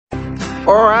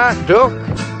Alright, Duck.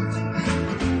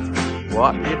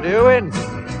 What you doing?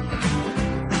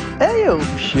 Hey, old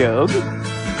Shug.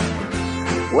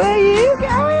 Where you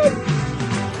going?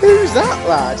 Who's that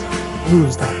lad?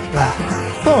 Who's that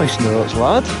lad? Voice notes,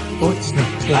 lad. What's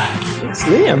that lad? It's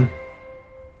Liam.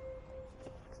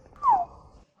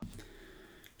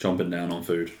 Chomping down on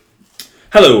food.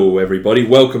 Hello, everybody.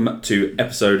 Welcome to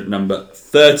episode number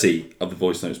 30 of the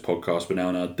Voice Notes podcast. We're now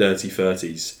in our dirty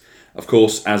 30s. Of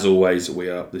course, as always,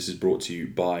 this is brought to you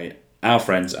by our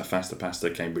friends at Faster Pasta,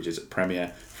 Cambridge's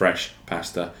premier fresh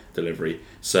pasta delivery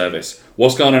service.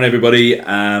 What's going on, everybody?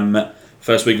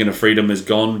 First weekend of freedom is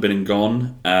gone, been and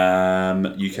gone.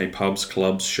 UK pubs,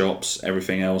 clubs, shops,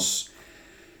 everything else,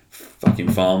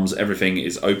 fucking farms, everything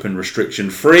is open, restriction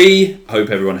free. Hope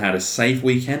everyone had a safe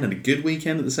weekend and a good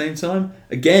weekend at the same time.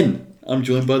 Again, I'm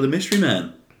joined by the mystery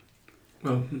man.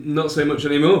 Well, not so much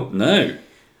anymore. No.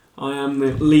 I am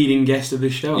the leading guest of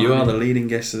this show. You are the leading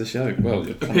guest of the show. Well,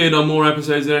 you're appeared on more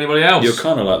episodes than anybody else. You're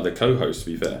kind of like the co-host,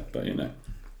 to be fair, but you know.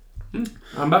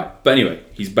 I'm back. But anyway,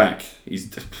 he's back. He's,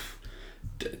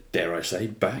 dare I say,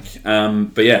 back.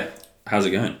 But yeah, how's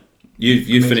it going?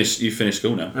 You finished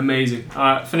school now. Amazing.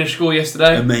 I finished school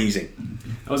yesterday. Amazing.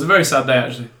 It was a very sad day,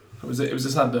 actually. It was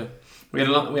a sad day. We had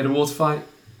a water fight.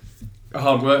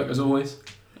 Hard work as always.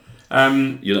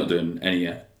 You're not doing any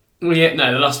yet. Well, yeah,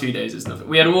 no, the last few days is nothing.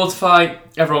 We had a water fight.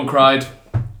 Everyone cried.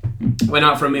 Went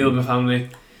out for a meal with my family.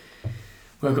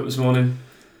 Woke up this morning.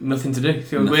 Nothing to do.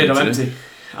 Feels weird. I'm empty.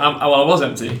 I was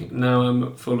empty. Now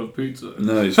I'm full of pizza.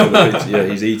 No, he's full of pizza. Yeah,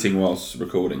 he's eating whilst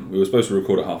recording. We were supposed to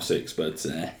record at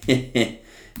 6:30,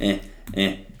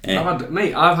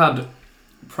 but I've had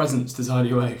presents to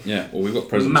tidy away. Yeah, well, we've got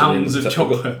presents. Mounds of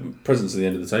chocolate. Presents at the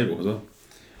end of the table as well.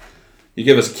 You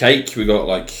give us a cake. We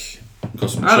got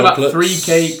some I had chocolates. about 3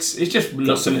 cakes. It's just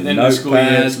nothing at the end of the school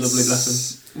year. It's lovely,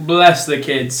 bless them. Bless the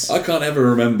kids. I can't ever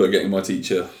remember getting my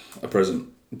teacher a present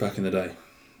back in the day.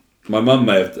 My mum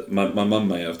may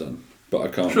have done, but I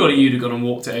can't. Surely you'd have gone and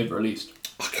walked it over at least.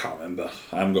 I can't remember.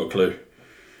 I haven't got a clue.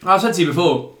 I've said to you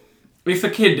before, if the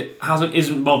kid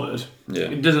isn't bothered, yeah.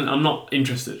 I'm not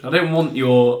interested. I don't want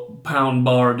your pound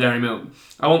bar of dairy milk.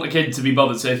 I want the kid to be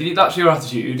bothered. So if that's your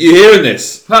attitude, you hearing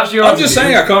this? That's your I'm attitude. just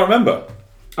saying I can't remember.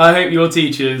 I hope your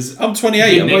teachers. I'm 28.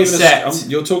 Didn't accept.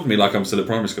 You're talking to me like I'm still at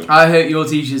primary school. I hope your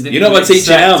teachers didn't. You're not my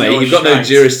teacher now, mate. You've got no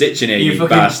jurisdiction here, you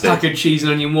fucking bastard. pack of cheese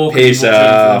and onion walker. Piss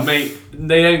off. Mate,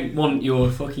 they don't want your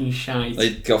fucking shite.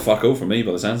 They got fuck all from me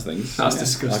by the sounds of things. That's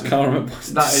disgusting. I can't remember.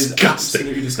 That is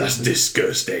absolutely disgusting. That's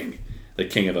disgusting. The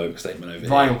king of overstatement over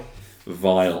Vile.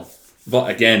 here. Vile.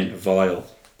 Again, vile.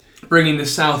 Bringing the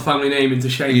South family name into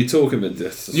shame. You're talking about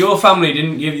this. Your family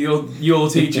didn't give your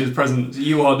teachers presents.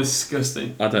 You are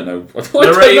disgusting. I don't know.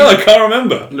 Lorraine, I can't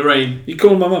remember. Lorraine. You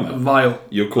calling my mum out? Vile.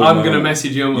 You're calling my mum out. I'm going to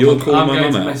message your mum. You're calling my mum out.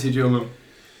 I'm going to message your mum.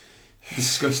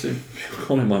 Disgusting. You're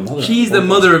calling my mother. She's the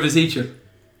mother of a teacher.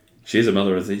 She is a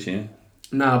mother of a teacher, yeah.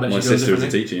 No, I bet my she feels sister is a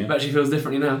differently. teacher, yeah. I bet she feels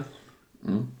differently now.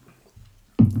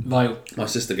 Vile. My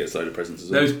sister gets a load of presents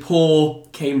as well. Those poor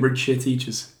Cambridgeshire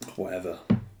teachers. Whatever.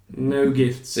 No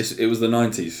gifts. It was the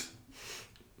 90s.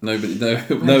 No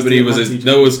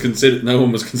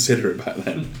one was considerate back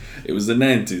then. It was the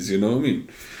 90s, you know what I mean?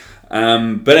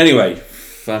 But anyway,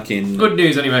 fucking good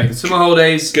news anyway. Summer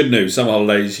holidays. Good news. Summer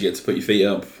holidays. You get to put your feet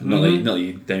up. Not that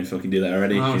you don't fucking do that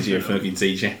already because you're a fucking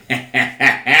teacher.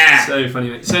 So funny.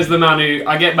 Mate. Says the man who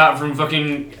I get back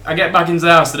into the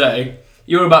house today.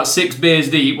 You're about 6 beers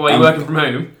deep while you're working from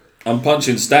home. I'm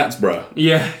punching stats, bro.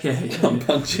 Yeah. I'm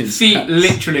punching feet stats.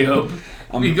 Literally up.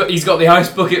 He's got the ice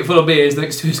bucket full of beers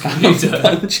next to his computer.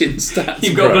 I'm punching stats.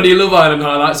 You've got bloody Love Island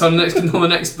highlights on the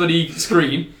next bloody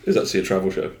screen. It's actually a travel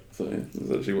show. So yeah, I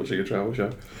was actually watching a travel show.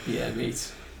 Yeah,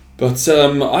 mate. But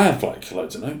I have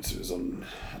loads of notes. It was on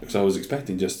because I was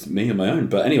expecting just me and my own.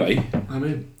 But anyway, I'm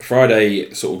in. Friday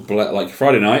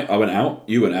Friday night, I went out.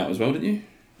 You went out as well, didn't you?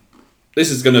 This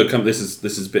is gonna come. This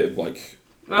is a bit of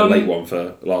a late one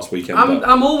for last weekend.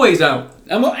 I'm always out.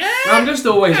 I'm just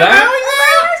always out.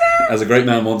 As a great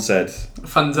man once said.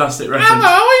 Fantastic reference. I'm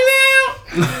always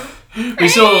out. We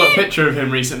saw a picture of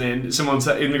him recently, and someone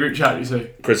said in the group chat. You see,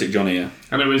 Critic Johnny, yeah.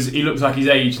 And he looks like he's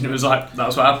aged, and it was like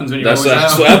that's what happens when you're always out.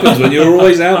 That's what happens when you're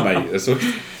always out, mate.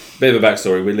 Bit of a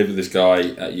backstory. We lived with this guy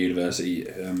at university,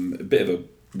 a bit of a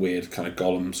weird kind of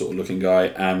Gollum sort of looking guy,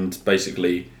 and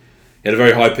basically he had a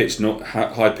very high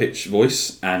pitched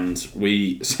voice. And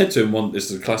we said to him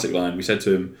this is a classic line. We said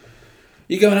to him,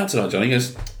 "You going out tonight, Johnny?" He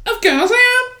goes, "Of course I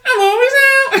am. I'm always out."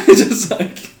 It's just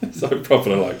so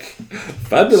proper,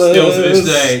 fabulous.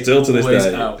 Still to this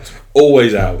day. Out.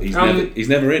 Always out. He's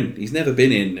never in. He's never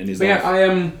been in his life.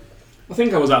 Yeah, I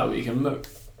think I was out the weekend. Look,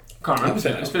 Can't remember.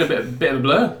 It's been a bit of a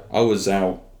blur. I was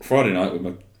out Friday night with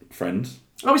my friend.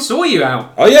 Oh, we saw you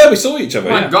out. Oh yeah, we saw each other.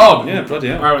 Oh my yeah. God. Yeah, bloody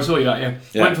hell. Oh, I saw you out.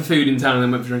 Yeah. Went for food in town and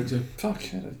then went for drinks. Yeah.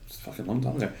 Fuck, yeah, it's a fucking long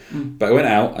time ago. But I went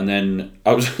out and then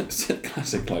I was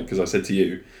classic, like, because I said to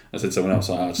you, I said to someone else,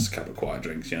 like, just a couple of quiet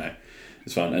drinks,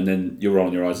 it's fun. And then you're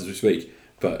rolling your eyes as we speak.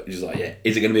 But you're just like, yeah,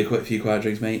 is it going to be a few quiet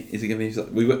drinks, mate? Is it going to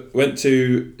be? We went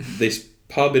to this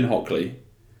pub in Hockley.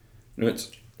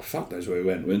 Fuck knows where we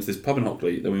went. We went to this pub in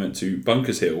Hockley. Then we went to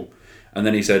Bunkers Hill, and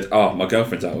then he said, "Oh, my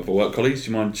girlfriend's out with her work colleagues. Do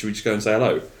you mind? Should we just go and say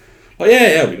hello?" Like,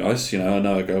 yeah, it'll be nice. I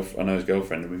know his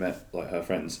girlfriend, and we met like her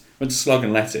friends. Went to Slug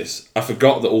and Lettuce. I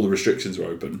forgot that all the restrictions were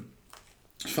open.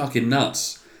 It's fucking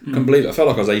nuts. Couldn't believe it. I felt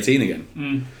like I was 18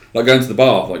 again. Like going to the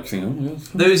bar, like thinking, oh,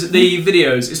 the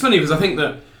videos. It's funny because I think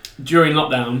that during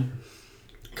lockdown,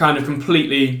 kind of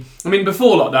completely. I mean,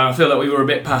 before lockdown, I feel like we were a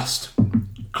bit past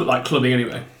like clubbing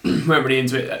anyway. We weren't really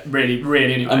into it,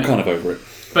 really anyway. I'm kind of over it.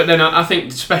 But then I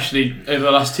think, especially over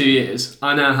the last 2 years,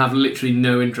 I now have literally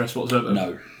no interest whatsoever.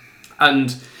 No.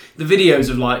 And the videos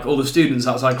of like all the students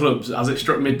outside clubs as it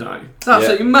struck midnight, it's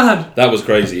absolutely mad. That was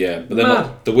crazy, yeah. But then Mad.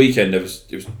 like, the weekend, it was.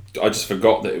 I just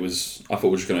forgot that it was. I thought we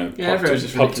were just going to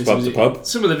pub to pub.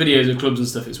 Some of the videos of clubs and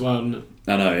stuff, it's wild, isn't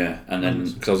it? I know, yeah. And then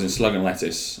because I was in Slug and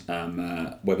Lettuce,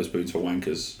 Weatherspoons for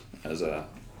Wankers, as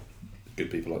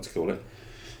good people like to call it.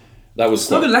 That was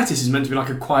Slug and Lettuce is meant to be like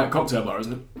a quiet cocktail bar,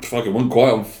 isn't it? Fucking wasn't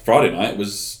quiet on Friday night. It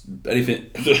was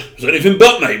anything. It was anything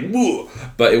but, mate. Woo!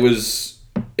 But it was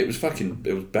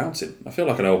bouncing. I feel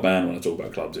like an old man when I talk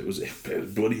about clubs. It was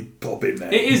bloody popping,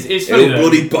 man. It's funny though.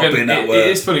 Bloody popping that word. It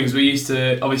is funny because we used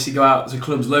to obviously go out to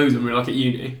clubs loads when we were like at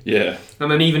uni. Yeah. And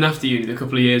then even after uni, the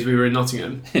couple of years we were in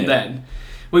Nottingham, then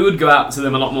we would go out to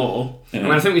them a lot more. Yeah.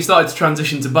 And I think we started to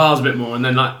transition to bars a bit more, and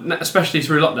then like especially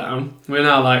through lockdown, we're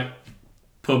now like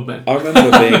pub men. I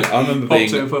remember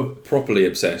being pub. properly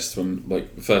obsessed when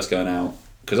like first going out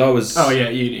because I was. Oh yeah,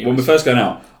 uni. When we first going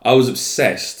out, I was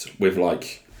obsessed with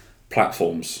like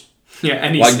platforms. Yeah,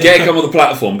 getting on the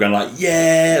platform, going like,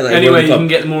 yeah. Like, anyway, you can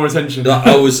get more attention. Like,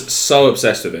 I was so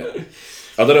obsessed with it.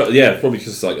 I don't know. Yeah, probably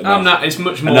because it's like it's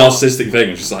much more a narcissistic thing.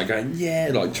 It's just like going,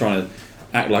 yeah, like trying to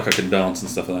act like I can dance and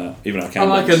stuff like that. Even though I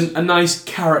can't. I like a nice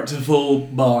characterful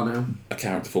bar now. A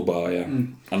characterful bar, yeah.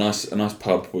 A nice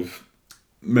pub with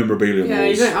memorabilia.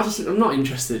 Yeah, I'm not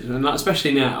interested, and like,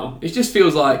 especially now, it just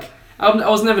feels like I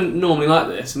was never normally like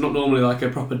this. I'm not normally like a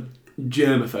proper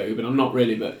germaphobe, and I'm not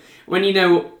really. But when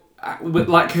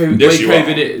like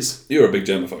COVID is, you're a big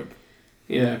germaphobe.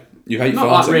 Yeah. You hate not farting,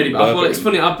 like really, but burping. It's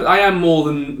funny. I am more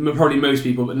than probably most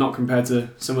people, but not compared to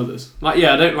some others. Like,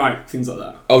 yeah, I don't like things like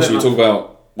that. Oh, should we talk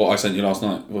about what I sent you last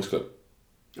night? Voice clip.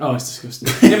 Oh, it's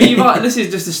disgusting. Yeah, but this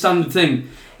is just a standard thing.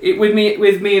 With me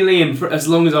and Liam, for as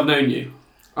long as I've known you,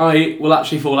 I will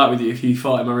actually fall out with you if you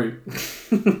fart in my room.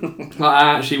 Like,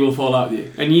 I actually will fall out with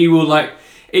you, and you will like.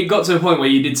 It got to a point where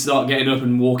you did start getting up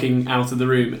and walking out of the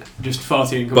room, just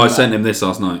farting. And but I sent him this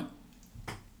last night.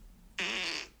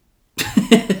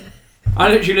 I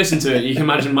literally listened to it. You can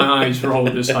imagine my eyes roll,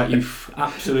 just like you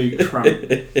absolute tramp.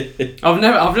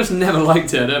 I've just never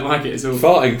liked it. I don't like it at all.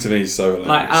 Farting to me is so hilarious.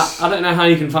 Like I don't know how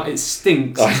you can fart. It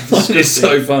stinks. It's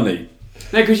so funny.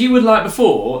 No, because you would like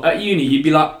before at uni, you'd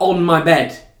be like on my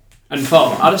bed and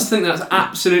fart. I just think that's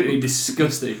absolutely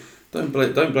disgusting. Don't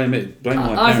blame it. Blame my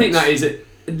parents. I think that is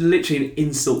literally an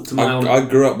insult to my own. I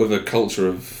grew up with a culture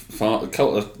of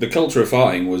the culture of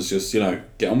farting was just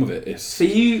get on with it.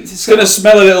 It's gonna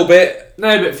smell a little bit.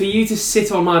 No, but for you to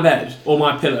sit on my bed or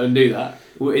my pillow and do that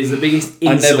is the biggest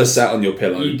insult. I never sat on your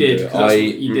pillow. You did.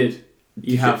 You did.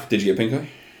 You have. Did you get pink eye?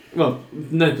 Well,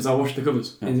 no, because I washed the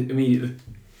covers immediately.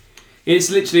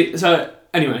 It's literally so.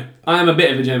 Anyway, I am a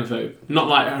bit of a germaphobe. Not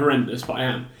like horrendous, but I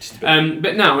am.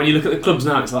 But now, when you look at the clubs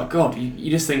now, it's like, God, you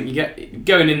just think you get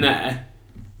going in there.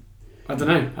 I don't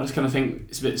know. I just kind of think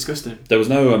it's a bit disgusting. There was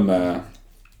no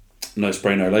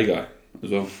spray, no lay guy as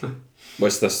well.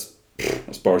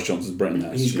 That's Boris Johnson's Britain.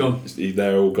 He's gone.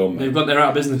 They're all gone, mate. They're out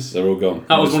of business. They're all gone.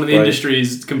 That was one of the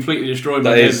industries completely destroyed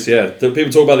by COVID. That is, yeah.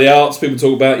 People talk about the arts. People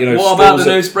talk about What about the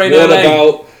no spray, no lay?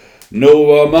 What about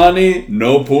no money,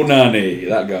 no punani?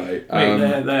 That guy.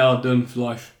 Mate, they are done for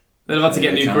life. They'll have to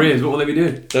get new careers. What will they be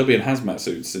doing? They'll be in hazmat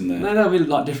suits in there. No, they'll be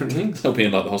like different things. They'll be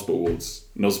in like the hospital wards.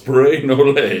 No spray, no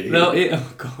lay.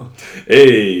 Oh God.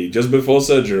 Hey, just before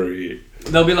surgery.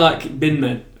 They'll be like bin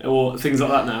men or things like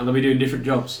that now. They'll be doing different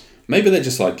jobs. Maybe they're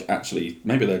just like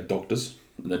maybe they're doctors.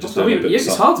 They're just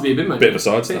it's hard to be a bin man. Bit of a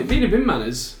side stuff. Being a bin man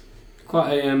is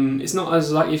quite a. It's not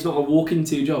a walk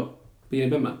into job. Being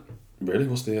a bin man. Really?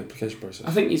 What's the application process?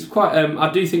 I think it's quite.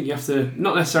 I do think you have to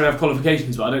not necessarily have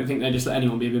qualifications, but I don't think they just let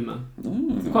anyone be a bin man.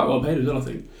 They're quite well paid as well, I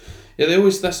think. Yeah,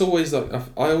 that's always like.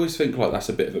 I always think like that's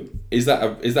a bit of a. Is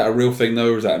that a real thing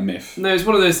though, or is that a myth? No, it's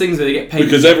one of those things that they get paid.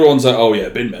 Because everyone's like, oh yeah,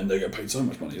 bin men, they get paid so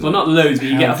much money. Well, not loads,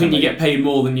 but I think you get paid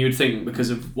more than you would think because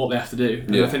of what they have to do.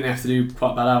 And Yeah. I think they have to do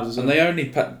quite bad hours. And they only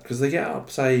because they get up,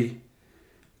 say,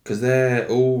 because they're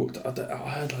all. I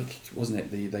heard like, wasn't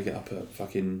it? They get up at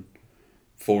fucking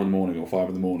 4 a.m. or 5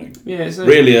 a.m. Yeah, it's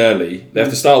really early. They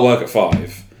have to start work at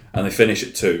 5 and they finish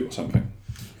at 2 or something.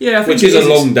 Yeah, I think which is a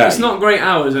long day. It's not great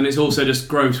hours, and it's also just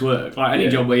gross work. Like any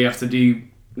job where you have to do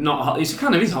it's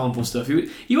kind of is harmful stuff.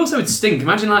 You also would stink.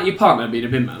 Imagine like your partner being a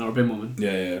bin man or a bin woman.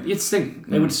 Yeah. You'd stink.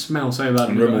 They would smell so bad.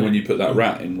 And remember when you put that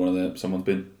rat in someone's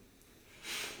bin?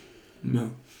 No.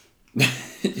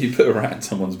 You put a rat in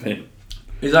someone's bin.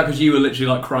 Is that because you were literally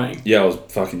like crying? Yeah, I was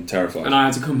fucking terrified. And I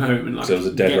had to come home and like. So it was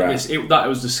a dead rat. That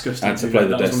was disgusting. I had to play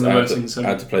the best. I things.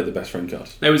 had to play the best friend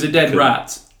card. There was a dead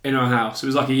rat in our house. It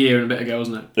was like a year and a bit ago,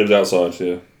 wasn't it? It was outside,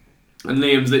 yeah. And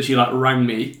Liam's literally like rang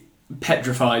me,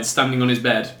 petrified, standing on his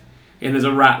bed, and there's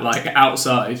a rat like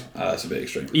outside. That's a bit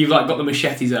extreme. You've like got the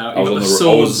machetes out. You've got the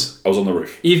swords. I was on the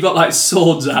roof. You've got like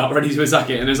swords out, ready to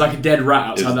attack it, and there's like a dead rat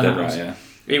outside the house. Rat, yeah.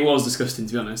 It was disgusting,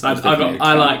 to be honest. I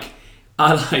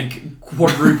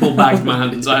quadruple bagged my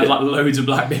hands. I had like loads of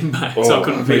black bin bags, so I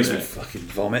couldn't feel it. Fucking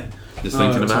vomit. Just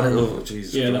thinking about it. Oh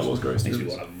Jesus! Yeah, that was gross. Makes me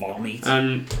want to vomit.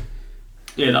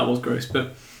 Yeah, that was gross.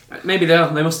 But maybe they'll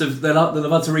have to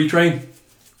retrain.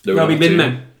 They'll be bin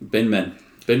men.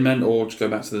 Bin men, or just go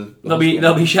back to the.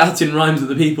 They'll be shouting rhymes at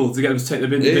the people to get them to take the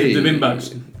bin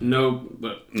bags. No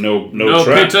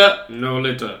trap. Pitter, no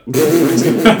litter.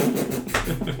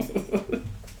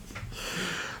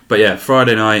 But yeah,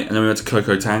 Friday night, and then we went to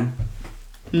Coco Tang,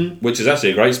 which is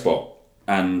actually a great spot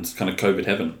and kind of COVID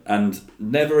heaven. And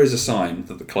never is a sign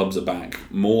that the clubs are back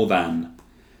more than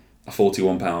a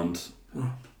 £41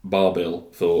 bar bill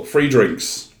for 3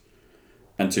 drinks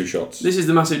and 2 shots. This is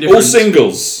the massive difference. All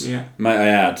singles, may I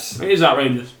add. It is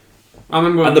outrageous. I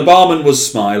remember. And the barman was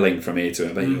smiling from ear to ear.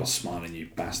 I bet you were smiling, you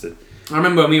bastard. I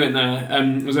remember when we went there,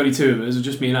 there was only 2 of us, it was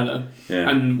just me and Ella,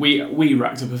 and we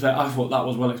racked up a fair. I thought that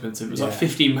was well expensive. It was like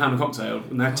 £15 a cocktail,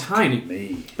 and they're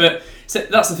tiny. But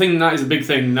that's the thing. That is a big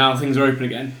thing. Now things are open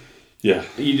again. Yeah.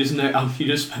 You just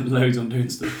spent loads on doing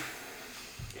stuff.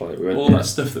 Like that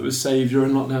stuff that was saved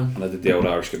during lockdown. And I did the old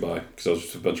Irish goodbye because I was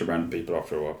just a bunch of random people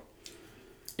after a while.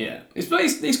 Yeah, it's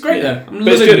great though. I'm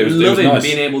loving nice.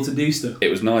 Being able to do stuff. It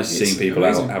was nice seeing people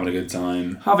out having a good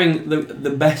time. Having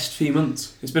the best few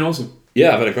months. It's been awesome.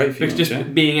 Yeah, I've had a great few months.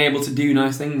 Just being able to do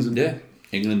nice things. And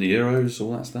England, the Euros,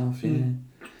 all that stuff. Yeah,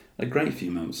 a great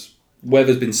few months.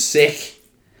 Weather's been sick.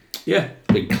 Yeah,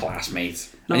 big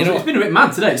classmate. No, it's been a bit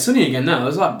mad today. It's sunny again now. It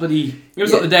was like like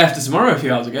the day after tomorrow a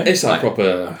few hours ago. It's like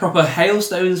proper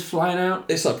hailstones flying out.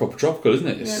 It's like proper tropical, isn't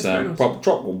it? It's proper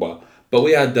tropical. But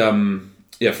we had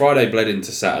Friday bled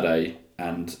into Saturday,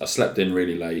 and I slept in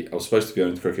really late. I was supposed to be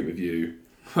going to cricket with you.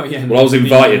 Oh yeah. Well, I was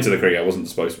invited to the cricket. I wasn't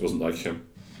supposed to. It wasn't like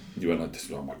you went like this.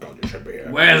 Oh my god, you should be here.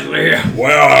 Where's Liam?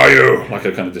 Where are you? Like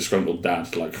a kind of disgruntled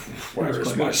dad. Like, where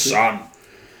is my son?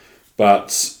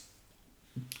 But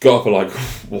got up at like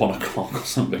 1 o'clock or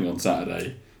something on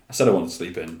Saturday. I said I wanted to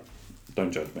sleep in.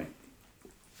 Don't judge me.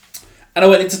 And I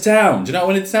went into town. Do you know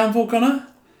what I went into town for, Connor?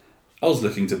 I was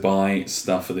looking to buy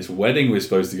stuff for this wedding we were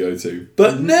supposed to go to.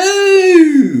 But no!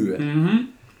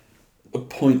 Mm-hmm. A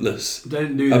pointless.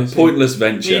 Don't do this. A pointless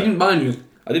venture. You didn't buy anything.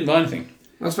 I didn't buy anything.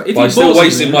 That's but I still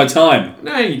wasted my time.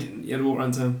 No, you didn't. You had to walk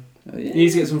around town. Oh, yeah. You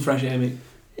need to get some fresh air, mate.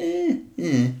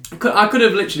 I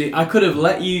could have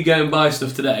let you go and buy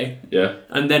stuff today. Yeah.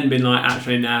 And then been like,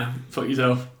 actually, nah, fuck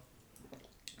yourself.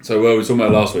 So, we were talking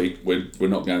about last week. We're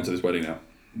not going to this wedding now.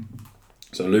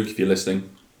 So, Luke, if you're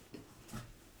listening,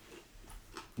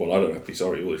 well, I don't have to be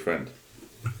sorry. You're his friend.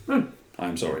 I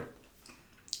am sorry.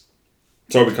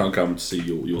 Sorry we can't come to see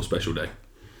your special day.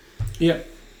 Yeah.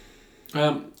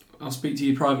 I'll speak to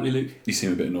you privately, Luke. You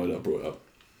seem a bit annoyed I brought it up.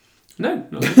 No,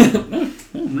 not at all. No,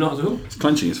 not at all. He's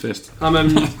clenching his fist.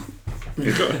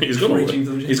 He's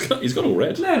got all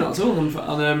red. No, not at all. I'm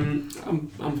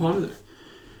fine with it.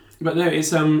 But no,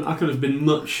 it's I could have been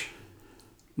much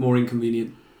more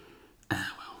inconvenient.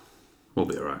 Well, we'll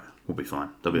be alright. We'll be fine.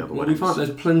 There'll be other we'll weddings. Be fine. There's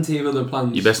plenty of other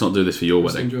plans. You best not do this for your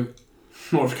wedding. Enjoy.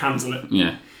 Or cancel it.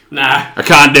 Yeah. Nah. I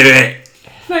can't do it.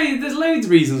 No, there's loads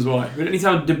of reasons why. We don't need to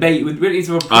have a debate. We don't need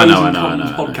to have a pros and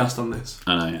cons podcast on this.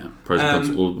 I know, yeah. Pros and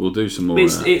cons. We'll do some more.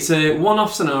 It's a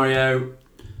one-off scenario.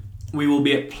 We will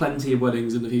be at plenty of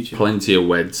weddings in the future. Plenty of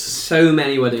weds. So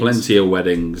many weddings. Plenty of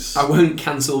weddings. I won't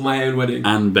cancel my own wedding.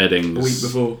 And beddings. A week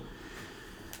before.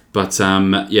 But,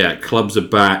 clubs are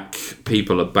back.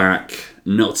 People are back.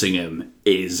 Nottingham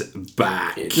is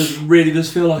back. It really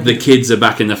does feel like the kids are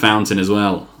back in the fountain as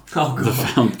well. Oh god. The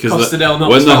fountain, Costa del Knots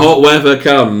when the fountain. hot weather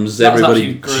comes, That's everybody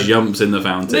actually great. jumps in the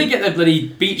fountain. They get their bloody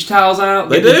beach towels out.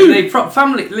 They do.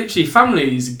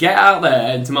 Families get out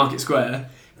there into Market Square.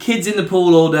 Kids in the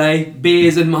pool all day.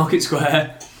 Beers in Market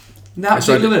Square. They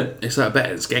absolutely love it. It's like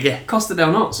better. It's Skeggy. Costa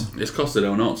del Knots. It's Costa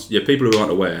del Knots. Yeah, people who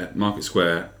aren't aware, Market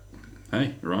Square. Hey,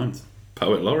 it rhymed.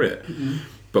 Poet laureate. Mm-hmm.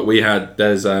 But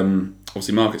there's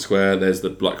obviously Market Square. There's the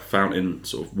like fountain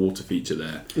sort of water feature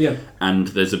there. Yeah. And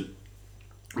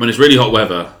when it's really hot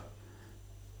weather,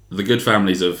 the good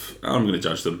families of I'm going to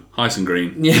judge them. Hyson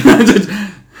Green. Yeah.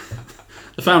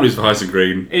 The families of Hyson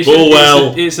Green. It's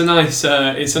a nice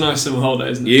summer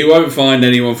holiday, isn't it? You won't find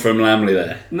anyone from Lamley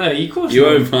there. No, of course You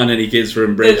not. won't find any kids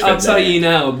from Bridgeford. I'll tell there. you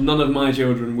now, none of my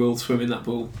children will swim in that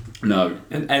pool. No.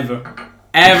 And ever.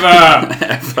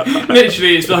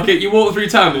 Literally, it's like you walk through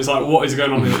town and it's like, what is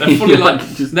going on here? They're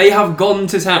fully they have gone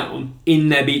to town in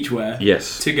their beachwear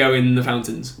Yes. to go in the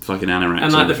fountains. Fucking anoraks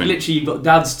And like everything. literally you've got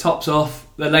dad's tops off,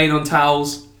 they're laying on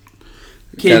towels,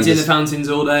 kids in the fountains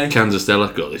all day. Kansas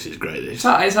Stella. God, this is great. This.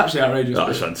 It's actually outrageous. Oh,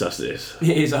 it's fantastic.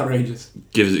 It is outrageous.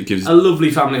 Gives A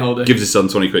lovely family holiday. his son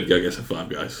 20 quid. Go get some Five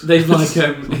Guys. They've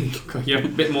yeah, a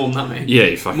bit more than that, mate. Yeah,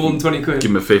 you fucking More than 20 quid.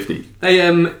 Give him a 50.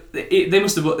 They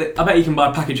must have. I bet you can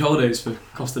buy package holidays for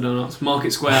Costa del Knots,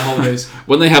 Market Square holidays.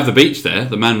 When they have the beach there,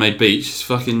 the man-made beach, it's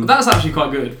fucking. That's actually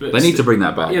quite good. But They need to bring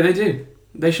that back. Yeah, they do.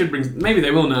 They should bring. Maybe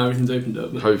they will now. Everything's opened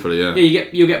up. But Hopefully, yeah. yeah,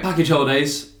 you'll get package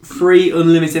holidays, free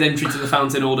unlimited entry to the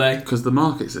fountain all day. Because the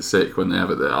markets are sick when they have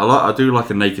it there. I do like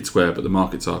a naked square, but the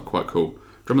markets are quite cool.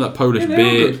 Remember that Polish Yeah, they are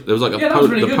beer? good. There was like Yeah, that was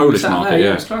really the good. Polish We sat market, there,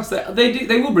 yeah. It's class.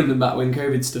 They will bring them back when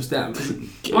COVID stuff's down.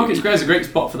 Market Square's a great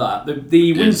spot for that.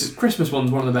 The winter, Christmas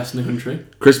one's one of the best in the country.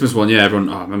 Christmas one, yeah. Everyone,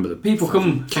 I remember the People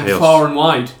come from chaos. far and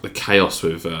wide. The chaos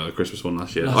with the Christmas one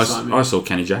last year. I saw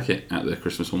Kenny Jackett at the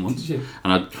Christmas one once. Did you?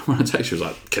 And when I texted you, I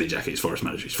was like, Kenny Jackett, he's forest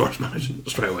manager,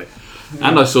 straight away. Yeah.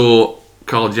 And I saw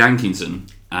Carl Jankinson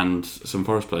and some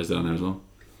Forest players down there as well.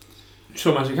 You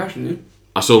saw Matty Cash, didn't you?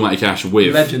 I saw Matty Cash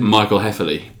with Legend. Michael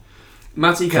Hefferley.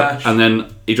 Matty Cash. And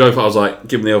then he drove up, I was like,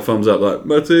 give him the old thumbs up, like,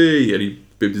 Matty! And he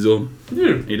booped his arm.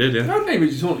 Yeah. He did, yeah. How many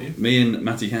you on you? Me and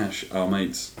Matty Cash are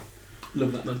mates.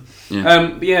 Love that man.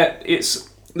 Yeah. It's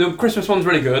the Christmas one's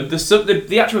really good.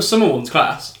 The actual summer one's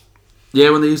class. Yeah,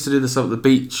 when they used to do this up at the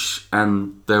beach,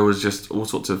 and there was just all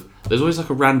sorts of. There's always like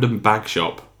a random bag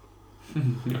shop.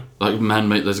 Yeah. Like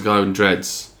man-made. There's a guy in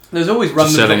dreads There's always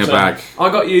random selling a shops there. bag. I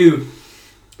got you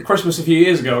Christmas a few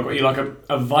years ago. I got you like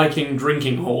a Viking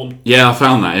drinking horn, Yeah, I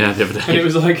found that. Yeah, the other day. and it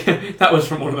was like that was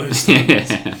from one of those. yeah,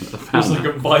 Things. I It found was like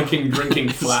that. a Viking drinking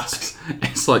flask.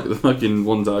 It's like the fucking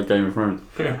ones out of Game of Thrones.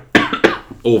 Yeah.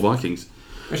 All Vikings.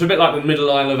 It's a bit like the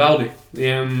Middle Isle of Aldi,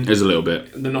 There's a little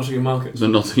bit. the Nottingham markets. The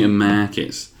Nottingham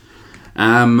markets.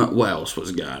 What else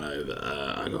was going over?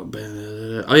 I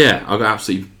got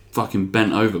absolutely fucking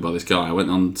bent over by this guy. I went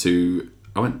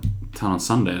down on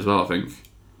Sunday as well, I think.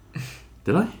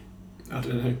 Did I? I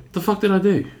don't know. The fuck did I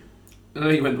do? I know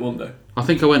you went one day. I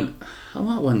think I went.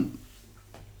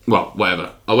 Well,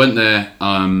 whatever. I went there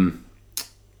on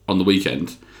the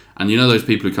weekend, and you know those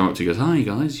people who come up to you and goes, "Hi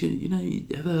guys, you know you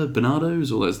ever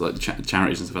Bernardo's?" All those like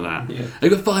charities and stuff like that. Yeah. I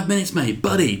got 5 minutes, mate,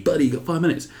 buddy, you got 5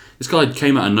 minutes. This guy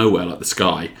came out of nowhere, like the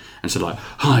sky, and said like,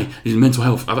 "Hi, it's mental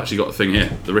health. I've actually got the thing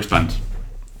here, the wristband."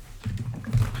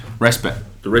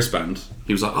 The wristband.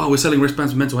 He was like, "Oh, we're selling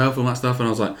wristbands for mental health and all that stuff," and I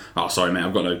was like, "Oh, sorry, mate,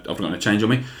 I've got no change on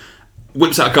me."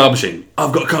 Whips out a card machine.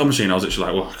 I've got a card machine. I was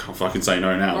literally like, "Well, I can't fucking say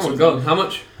no now." Oh my god, how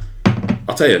much?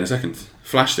 I'll tell you in a second.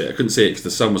 Flashed it. I couldn't see it because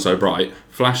the sun was so bright.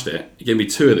 Flashed it. He gave me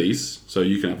 2 of these, so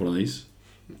you can have one of these.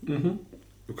 Mm-hmm.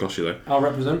 It'll cost you though. I'll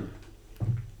represent.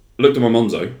 Looked at my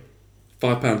Monzo.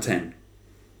 £5.10.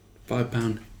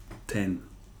 £5.10.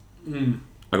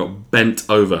 I got bent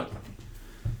over.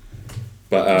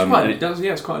 But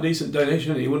It's quite a decent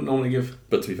donation, isn't it? You wouldn't normally give.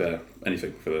 But to be fair,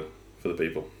 anything for the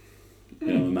people. You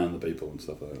know, the man, the people, and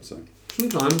stuff like that. So.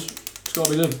 Sometimes it's got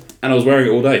to be done. And I was wearing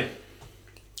it all day.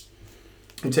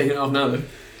 I'm taking it off now though.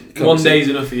 Can't One be day's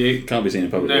enough for you. Can't be seen in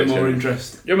public. No days, more can you?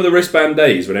 interest. You remember the wristband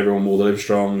days when everyone wore the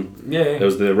Livestrong? Yeah. There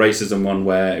was the racism one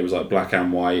where it was like black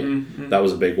and white. Mm-hmm. That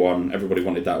was a big one. Everybody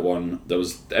wanted that one.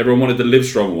 Everyone wanted the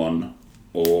Livestrong one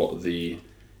or the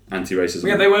anti-racism.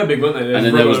 Yeah, one. they were big, weren't they? And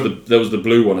then there was the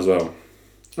blue one as well.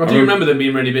 I do remember them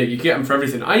being really big. You could get them for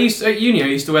everything. At uni, I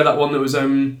used to wear that one that was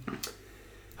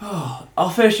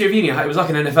our first year of uni. It was like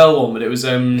an NFL one, but it was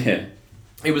Yeah.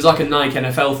 it was like a Nike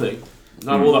NFL thing. And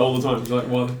I wore that all the time. It was like,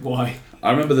 why? I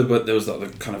remember there was like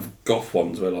the kind of goth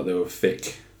ones where like they were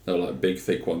thick. They were like big,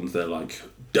 thick ones. They're like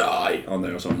die on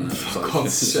there or something. Like that. For God's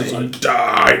it's just sake. like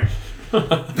die.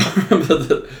 I remember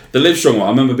the Livestrong one. I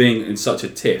remember being in such a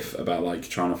tiff about like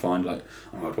trying to find like,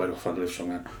 oh my God, where do I find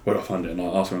Livestrong at? Where do I find it? And I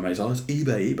asked my mates, oh, it's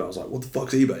eBay. I was like, what the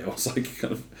fuck's eBay? I was like,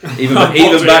 kind of, even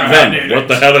back then, what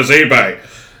the hell is eBay?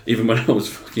 Even when I was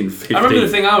fucking 15. I remember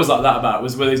the thing I was like that about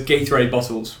was those Gatorade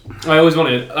bottles. I always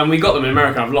wanted, and we got them in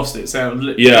America. I've lost it, so I've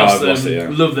lost it. Yeah.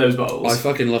 Love those bottles. I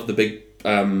fucking love the big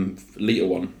litre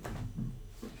one.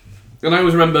 And I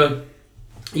always remember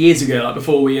years ago, like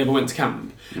before we ever went to camp,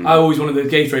 I always wanted the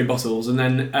Gatorade bottles, and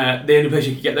then the only place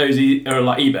you could get those are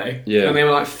like eBay. Yeah. And they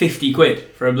were like £50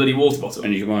 for a bloody water bottle.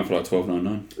 And you can buy them for like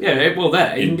 $12.99. Yeah, well,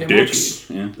 there you can get more cheap.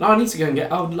 Yeah. No, I need to go and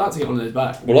get. I would like to get one of those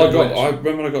back. Well, I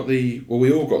remember I got the. Well,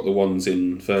 we all got the ones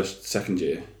in second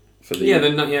year for the. Yeah,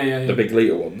 the big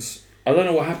litre ones. I don't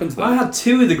know what happened to them. I had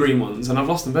 2 of the green ones, and I've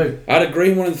lost them both. I had a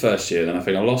green one in the first year, then I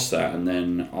think I lost that, and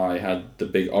then I had the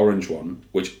big orange one,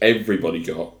 which everybody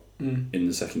got in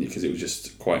the second year because it was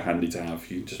just quite handy to have.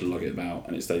 You just lug it about,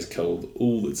 and it stays cold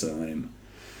all the time.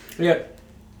 Yeah.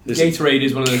 Gatorade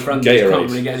is one of those brands that you can't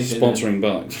really get anything.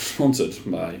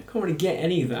 Sponsored by. Can't really get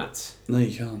any of that. No,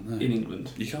 you can't. No. In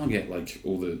England, you can't get like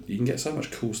all the. You can get so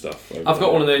much cool stuff. I've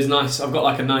got one of those nice. I've got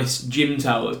like a nice gym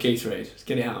towel that's Gatorade. Just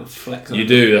get it out and flex on You it.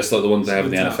 do. That's like the ones they have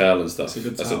in the NFL and stuff.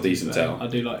 That's a decent towel. I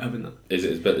do like having that. Is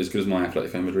it as good as my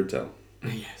Athletic Madrid towel?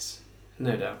 Yes,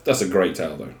 no doubt. That's a great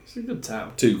towel though. It's a good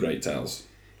towel. 2 great towels.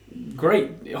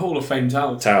 Great Hall of Fame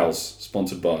towel. Towels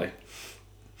sponsored by.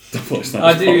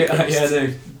 I do. Yeah, I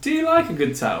do. Do you like a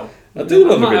good towel? I do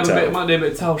love a good towel. I might do a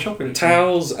bit of towel shopping.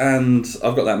 Towels, and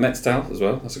I've got that Mets towel as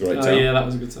well. That's a great towel. Oh yeah, that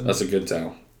was a good towel. That's a good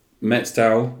towel. Mets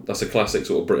towel. That's a classic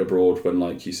sort of Brit abroad when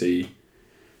like you see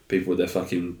people with their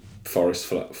fucking forest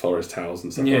towels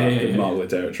and stuff like that. Yeah. Mark their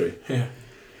territory. Yeah.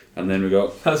 And then we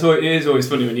got. That's what it is. Always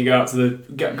funny when you go out to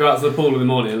the pool in the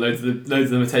morning and loads of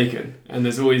them are taken, and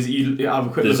there's always you have a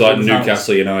quick. There's look like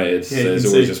Newcastle United. Yeah, There's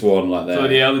always just one like there.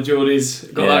 Bloody hell, the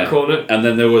Geordies got that corner. And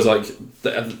then there was like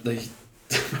they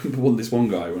I remember this one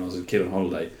guy when I was a kid on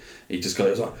holiday. He was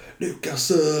like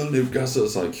Newcastle.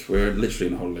 It's like we're literally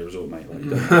in a holiday resort, mate.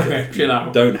 Like, Chill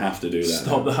out. Don't have to do that.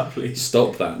 Stop that, please.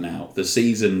 Stop that now. The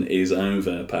season is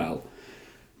over, pal.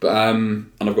 But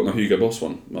and I've got my Hugo Boss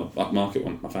one, my upmarket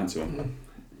one, my fancy one.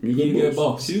 Hugo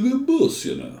Boss. Hugo Boss,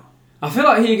 you know. I feel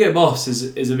like Hugo Boss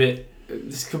is a bit.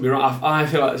 This could be right. I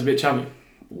feel like it's a bit chavvy.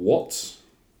 What?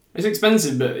 It's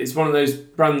expensive, but it's one of those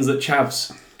brands that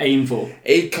chavs aim for.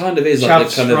 It kind of is Chavs like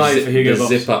the kind of for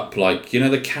zip up, like you know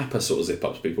the Kappa sort of zip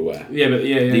ups people wear. Yeah, but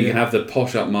you can have the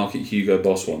posh upmarket Hugo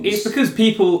Boss ones. It's because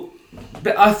people.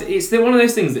 But it's one of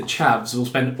those things that chavs will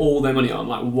spend all their money on,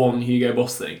 like one Hugo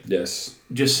Boss thing. Yes.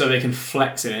 Just so they can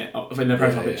flex in it in their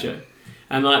profile picture.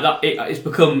 And like that,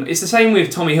 it's the same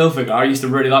with Tommy Hilfiger. I used to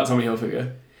really like Tommy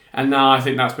Hilfiger, and now I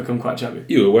think that's become quite chavvy.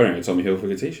 You were wearing a Tommy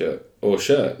Hilfiger t-shirt or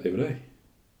shirt the other day,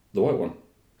 the white one.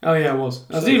 Oh yeah, I was.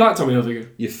 I do like Tommy Hilfiger.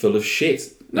 You're full of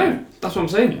shit. No, that's what I'm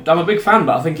saying. I'm a big fan,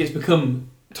 but I think it's become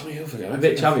Tommy Hilfiger. a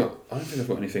bit chavvy. I don't think I've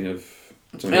got anything of.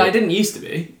 Yeah, it didn't used to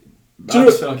be. I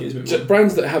just feel like it's a bit more.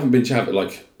 Brands that haven't been chavvy,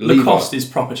 like Lacoste is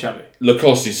proper chavvy.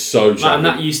 Lacoste is so chavvy.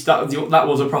 And that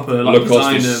was a proper like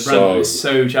designer brand. It's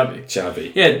so chavvy.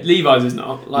 Chavvy. Yeah, Levi's is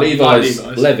not. Levi's.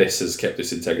 Levis has kept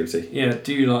its integrity. Yeah,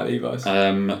 do you like Levi's?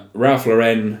 Ralph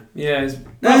Lauren. Yeah,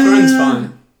 Ralph Lauren's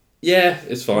fine. Yeah,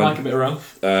 it's fine. I like a bit of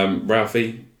Ralph.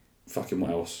 Ralphie. Fucking what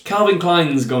else? Calvin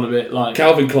Klein's gone a bit like.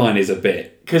 Calvin Klein is a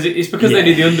bit. Because they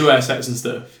do the underwear sets and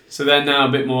stuff. So they're now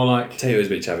a bit more like. Tell you who's a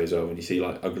bit chavvy as well when you see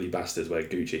like ugly bastards wear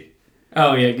Gucci.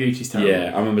 Oh yeah, Gucci's terrible.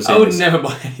 Yeah, I remember seeing I would never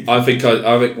buy anything. I think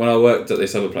when I worked at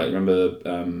this other place, remember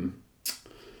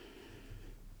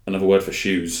another word for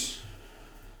shoes.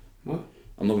 What?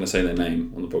 I'm not going to say their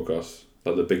name on the podcast,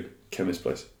 but the big chemist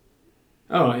place.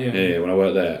 Oh right, yeah. Yeah, when I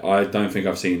worked there, I don't think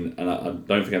I've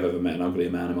ever met an uglier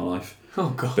man in my life.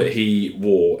 Oh god. But he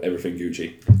wore everything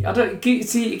Gucci. I don't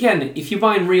see again. If you're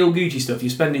buying real Gucci stuff, you're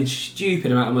spending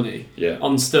stupid amount of money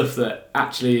on stuff that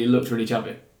actually looks really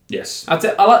chubby. Yes.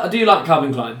 I do like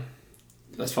Calvin Klein.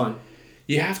 That's fine.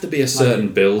 You have to be a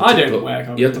certain build. I don't wear Calvin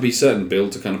Klein. You have to be a certain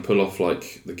build to kind of pull off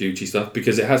like the Gucci stuff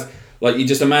because it has like you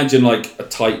just imagine like a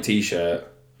tight t-shirt.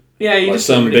 Yeah, you like just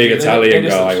some big Italian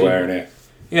guy wearing it.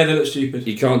 Yeah, they look stupid.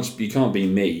 You can't be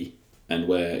me and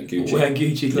wear Gucci. Wear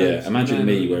Gucci clothes. Yeah, imagine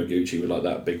me wearing Gucci with like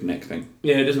that big neck thing.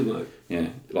 Yeah, it doesn't work. Yeah,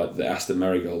 like the Aston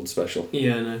Marigold special.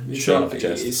 Yeah, no. Showing off the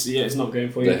chest. It's not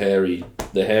going for you.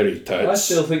 The hairy turds. I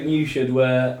still think you should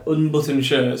wear unbuttoned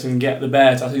shirts and get the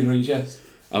bear tattooed on your chest.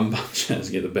 Unbuttoned shirts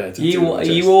and get the bear tattooed on your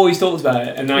chest. You always talked about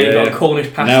it, and now you've got a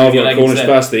Cornish pasty. Now I've got a Cornish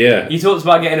pasty, yeah. You talked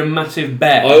about getting a massive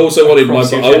bear. I also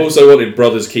wanted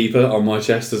Brother's Keeper on my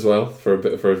chest as well for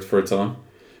a time.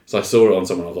 So I saw it on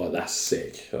someone. I was like, "That's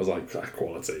sick." I was like, "That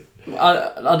quality."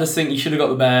 I just think you should have got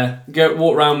the bear.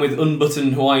 Walk around with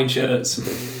unbuttoned Hawaiian shirts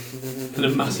and a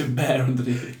massive bear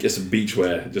underneath. Get some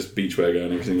beachwear, just beachwear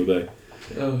going every single day.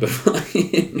 Oh.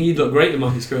 You'd look great in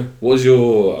Market Square. What's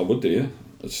your? I would do. Yeah.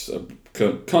 I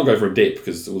can't go for a dip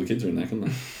because all the kids are in there, can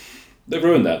they? They've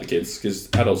ruined that, the kids, because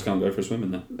adults can't go for a swim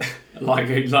in there. Like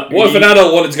what if an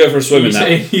adult wanted to go for a swim in there?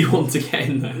 You say you want to get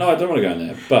in there? No, I don't want to go in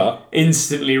there, but...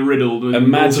 Instantly riddled with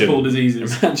multiple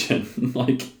diseases. Imagine,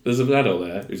 like, there's an adult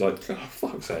there who's like, oh,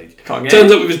 fuck's sake. Can't get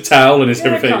Turns in. up with his towel and his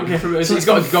everything. Can't get through it. He's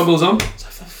got his goggles on. It's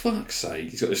like, for fuck's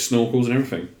sake. He's got his snorkels and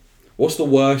everything. What's the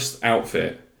worst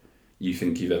outfit you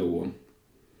think you've ever worn?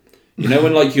 You know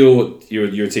when like you're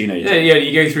a teenager. Yeah,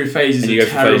 you go through phases of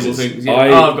terrible things. Yeah.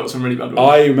 I've got some really bad ones.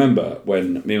 I remember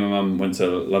when me and my mum went to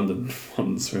London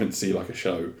once. We went to see like a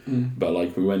show, but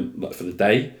like we went like for the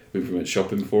day. We went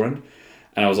shopping beforehand,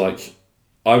 and I was like,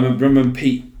 I remember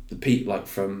Pete like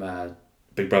from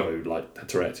Big Brother who like had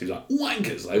Tourette's. He was like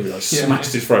wankers. Like, he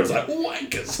smashed his throat. He was like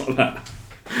wankers like that.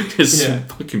 Just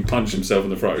fucking punched himself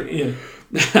in the throat. Yeah,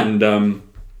 and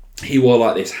he wore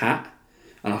like this hat.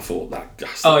 And I thought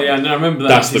that's I remember that.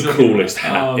 That's the coolest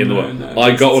hat in the world. No,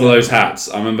 I got one of those hats.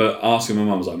 I remember asking my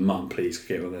mum, I was like, "Mum, please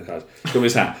get one of those hats." She got me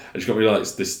this hat, and she got me like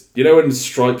this. You know when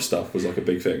striped stuff was like a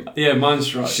big thing. Yeah, mine's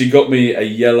striped. She got me a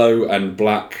yellow and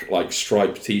black like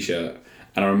striped T-shirt,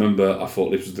 and I remember I thought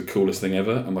this was the coolest thing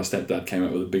ever. And my stepdad came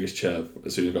out with the biggest chirp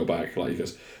as soon as I got back. Like he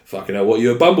goes, "Fucking hell, what are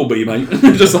you, a bumblebee, mate?"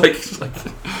 just like.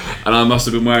 And I must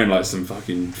have been wearing like some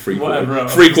fucking three-quarter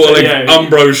length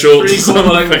Umbro shorts. Three-quarter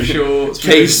length shorts.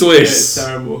 K-Swiss. Yeah,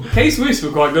 terrible. K-Swiss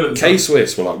were quite good at the time.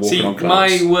 K-Swiss were like walking on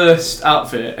clouds. My worst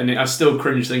outfit, and I still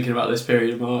cringe thinking about this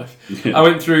period of my life. Yeah.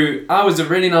 I was a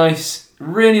really nice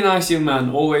young man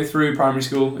all the way through primary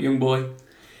school, a young boy.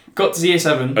 Got to year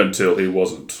 7. Until he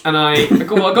wasn't. And I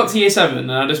got to year 7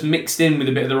 and I just mixed in with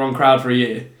a bit of the wrong crowd for a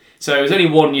year. So it was only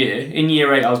 1 year. In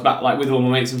year 8, I was back like with all my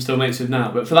mates I'm still mates with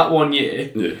now. But for that 1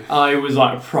 year, I was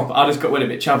like proper. I just went a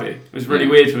bit chavvy. It was really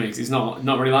weird for me because he's not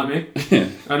really like me. Yeah.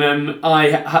 And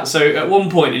then so at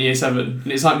one point in year 7,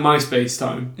 and it's like MySpace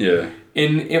time. Yeah.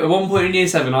 At one point in year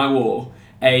 7, I wore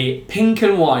a pink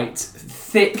and white,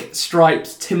 thick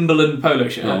striped Timberland polo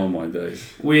shirt. Oh my days.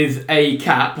 With a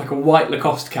cap, like a white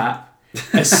Lacoste cap.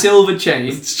 A silver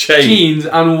chain, jeans,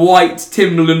 and white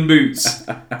Timberland boots.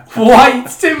 White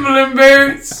Timberland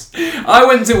boots! I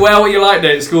went to Wear What You Like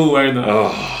Day at school wearing that.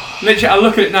 Oh. Literally, I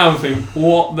look at it now and think,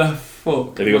 what the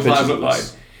fuck Have you got pictures look of like?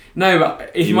 No,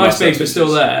 but if MySpace was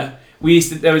still there,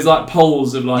 there was like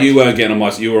polls of like... You weren't getting on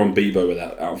MySpace, you were on Bebo with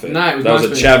that outfit. No, it was that MySpace.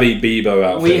 was a chavvy Bebo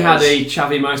outfit. We had a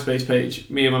chavvy MySpace page,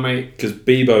 me and my mate. Because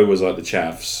Bebo was like the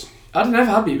chavs. I didn't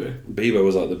ever have Bebo. Bebo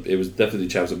was like it was definitely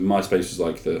chavs, and MySpace was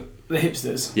like the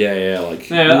hipsters. Yeah, like...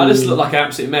 No, I just look like an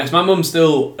absolute mess. My mum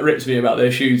still rips me about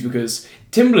their shoes because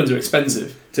Timberlands are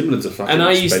expensive. Timberlands are fucking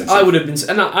expensive. I would have been...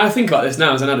 And I think like this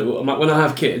now as an adult. I'm like, when I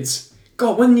have kids...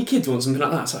 God, when your kids want something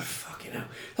like that, it's like, fucking hell.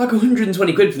 Like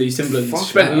 120 quid for these Timberlands.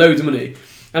 Spent loads of money.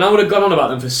 And I would have gone on about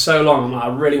them for so long. I'm like, I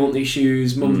really want these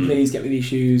shoes. Mum, please get me these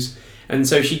shoes. And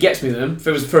so she gets me them. If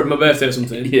it was for my birthday or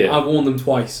something, I've worn them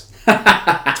twice.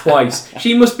 Twice.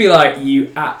 She must be like,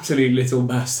 you absolute little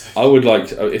bastard. I would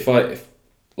like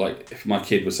if my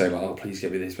kid was saying like, oh please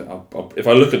get me this, but if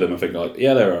I look at them I think like,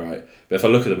 yeah, they're alright. But if I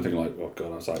look at them I think like, oh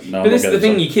god, I was like, no. But this is the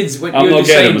thing, your kids. When I'm not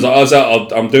getting them.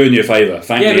 I'm doing you a favour.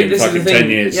 Thank you. This fucking is the thing. 10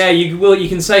 years. Yeah, you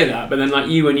can say that, but then like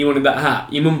you when you wanted that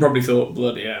hat, your mum probably thought,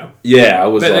 bloody hell. Yeah, I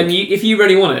was. But then if you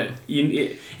really want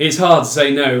it, it's hard to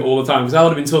say no all the time because I would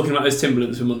have been talking about those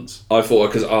Timberlands for months. I thought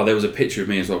because there was a picture of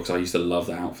me as well because I used to love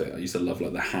the outfit. I used to love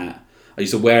like the hat. I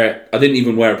used to wear it. I didn't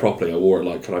even wear it properly. I wore it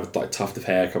like kind of like tuft of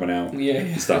hair coming out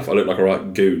and stuff. I looked like a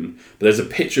right goon. But there's a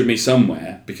picture of me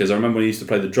somewhere because I remember when I used to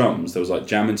play the drums. There was like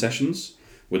jamming sessions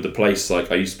with the place.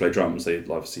 Like I used to play drums.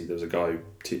 Obviously there was a guy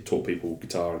who taught people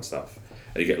guitar and stuff.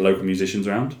 And you get local musicians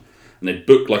around, and they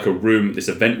book like a room, this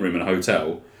event room in a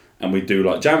hotel. And we do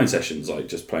like jamming sessions, like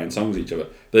just playing songs with each other.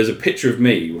 There's a picture of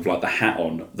me with like the hat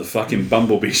on, the fucking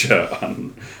Bumblebee shirt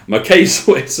on, my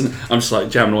K-Swiss, and I'm just like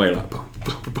jamming away like.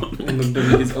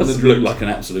 I just looked like an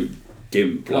absolute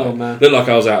gimp. Like, oh man! Looked like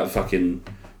I was out of fucking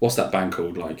what's that band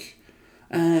called? Like,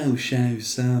 I'll show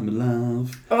some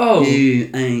love. Oh, you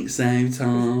ain't so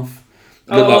tough.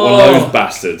 Look like one of those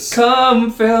bastards.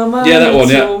 Come fill my that one.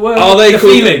 Yeah. World. Are they called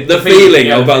feeling? The feeling.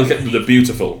 Yeah, the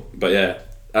beautiful. But yeah.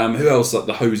 Who else? Like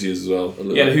the Hoosiers as well.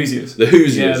 The Hoosiers. The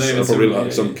Hoosiers. Yeah, they were probably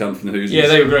like some cunt from the Hoosiers. Yeah,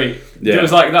 they were great. Yeah. It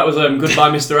was like that was Goodbye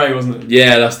Mr. A, wasn't it?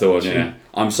 Yeah, that's the one. Yeah.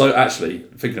 I'm so actually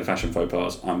thinking of fashion faux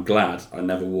pas. I'm glad I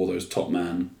never wore those Top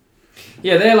Man.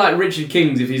 Yeah, they're like Richard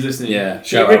King's if he's listening. Yeah,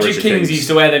 Richard King's used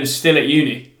to wear them still at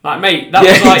uni. Like, mate, that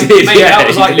Yeah, was like, he did, mate, yeah, that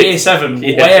was he like did. year 7.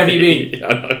 Yeah. Where have you been? Yeah,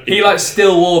 I know. He like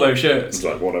still wore those shirts. It's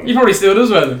like whatever. He probably still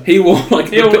does wear them. He wore like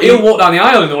He'll walk down the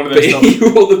aisle in one of those tops. he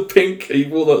wore the pink. He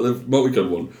wore like the multicolored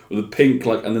one with the pink,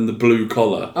 like, and then the blue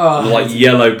collar, Oh, and like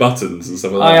yellow buttons and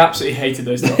stuff like I that. absolutely hated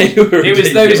those tops. They were It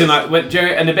was those ridiculous. and like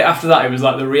and a bit after that it was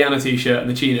like the Rihanna t-shirt and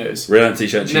the chinos. Rihanna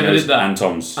t-shirt, Never chinos, did that. and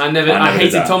Toms. I did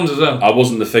hated that. Toms as well. I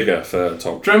wasn't the figure for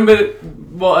Tom. Do you remember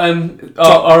what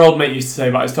our old mate used to say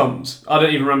about his Toms? I don't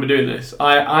even remember doing this.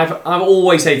 I've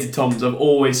always hated Toms. I've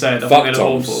always said I Fuck think they're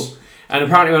Toms. awful. And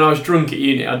apparently when I was drunk at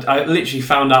uni, I literally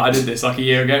found out I did this like a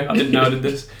year ago. I didn't know I did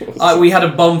this. We had a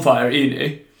bonfire at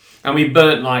uni, and we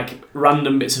burnt like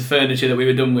random bits of furniture that we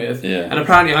were done with. Yeah. And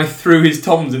apparently I threw his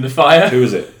Toms in the fire. Who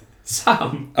was it?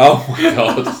 Sam. Oh my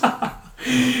god.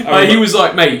 He was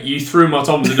like, mate, you threw my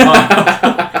Toms in the fire.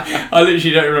 I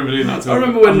literally don't remember doing that. At all. I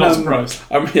remember when I'm not surprised.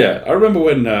 I remember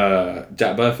when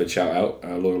Jack Burford, shout out,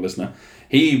 a loyal listener,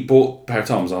 he bought a pair of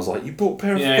Toms. I was like, you bought a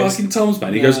pair of fucking Toms,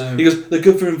 man. He goes, they're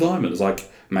good for the environment. I was like,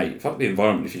 mate, fuck the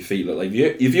environment if your feet look like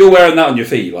if you're wearing that on your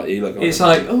feet, like you look. It's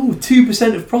like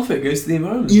 2% of profit goes to the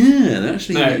environment. Yeah, they're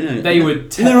actually. No, they would.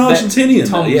 They're Argentinian.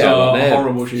 Toms are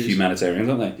horrible shoes. Humanitarians,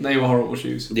 aren't they? They were horrible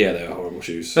shoes. Yeah, they were horrible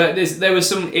shoes. But there was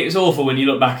some. It's awful when you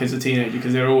look back as a teenager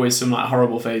because there are always some like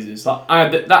horrible phases. Like I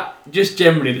had that just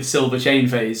generally the silver chain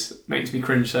phase makes me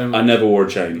cringe so much. I never wore a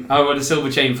chain. I wore a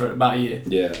silver chain for about a year.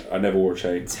 Yeah, I never wore a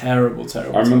chain. Terrible.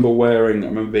 I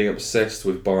remember being obsessed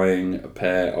with buying a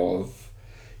pair of.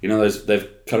 You know, they've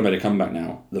kind of made a comeback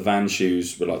now. The Van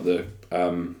shoes with like the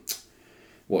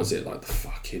what is it, like the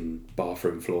fucking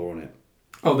bathroom floor on it.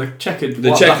 Oh, the checkered.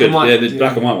 Black and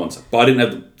white ones. But I didn't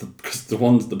have because the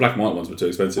black and white ones were too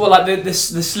expensive. Well, like the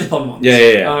slip-on ones.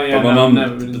 Yeah. Oh, yeah. But my mum,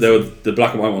 really the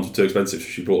black and white ones were too expensive. So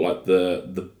she bought like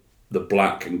the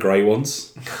black and grey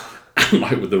ones.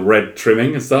 Like with the red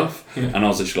trimming and stuff, and I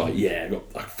was just like,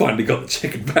 I finally got the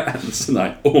checkered Vans, and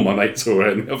like all my mates were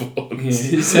wearing the other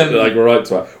ones. Like right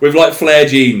to with like flare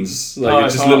jeans, like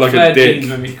it just looked like a dick. Jeans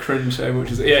made me cringe so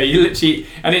much. Yeah, you literally,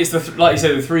 and it's like you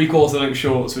said, the 3/4 length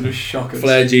shorts were just shockers.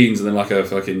 Flare jeans and then like a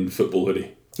fucking football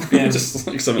hoodie. Yeah, just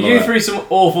like something you like go through some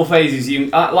awful phases.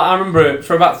 I remember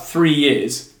for about 3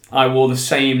 years. I wore the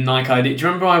same Nike ID. Do you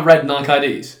remember my red Nike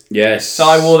IDs? Yes. So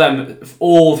I wore them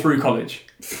all through college.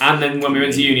 And then when we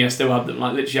went to uni, I still had them.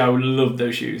 Like literally, I would love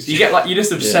those shoes. You get like you're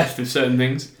just obsessed with certain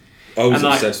things. I was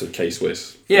and, obsessed with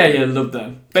K-Swiss. Yeah, love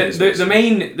them. But the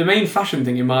main fashion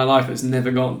thing in my life that's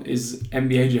never gone is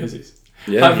NBA jerseys.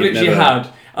 Yeah, I've literally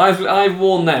I've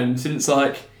worn them since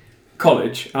like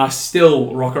college, and I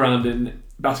still rock around in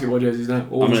basketball jerseys now. I'm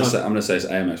gonna say it's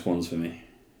Air Max ones for me.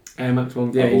 Air Max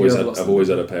ones. Yeah, I've always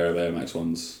had a pair of Air Max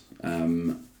ones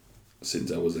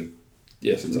since I was a.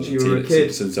 Yeah, since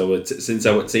I was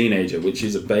a teenager, which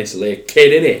is basically a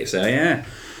kid, innit? So yeah.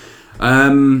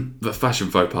 But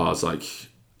fashion faux pas, like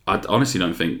I honestly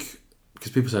don't think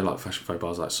because people say like fashion faux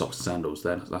pas like socks and sandals.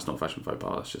 Then that's not fashion faux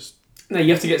pas. That's just no.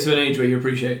 You have to get to an age where you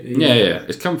appreciate it. Yeah,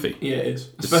 it's comfy. Yeah, it is.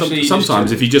 Especially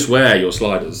sometimes if you just wear your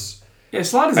sliders. Yeah,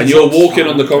 sliders. And you're walking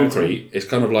on the concrete, it's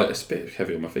kind of like it's a bit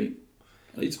heavy on my feet.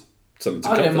 It's something to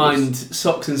I don't mind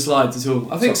socks and slides at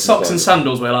all. I think socks and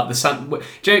sandals where like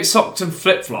do you know socks and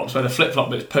flip flops where the flip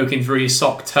flop bit's poking through your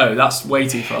sock toe? That's way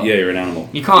too far. Yeah, you're an animal.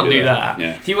 You can't do that.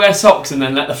 Yeah. If you wear socks and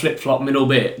then let the flip flop middle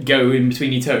bit go in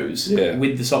between your toes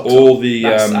with the socks,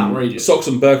 that's outrageous. Socks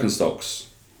and Birkenstocks.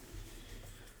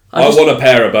 I want a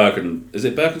pair of Is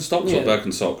it Birkenstocks or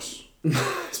Birkensocks?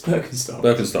 It's Birkenstocks.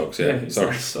 Birkenstocks, yeah.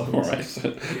 Sorry. All right.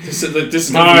 This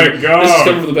is coming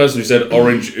from the person who said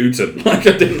orange Uten. Like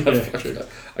I didn't have.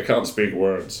 I can't speak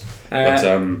words. But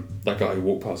that guy who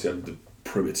walked past, he had the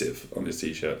primitive on his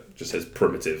t-shirt. Just says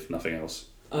primitive, nothing else.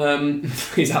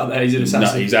 He's out there. He's an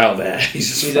assassin. No, he's out there.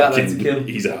 He's out there to kill.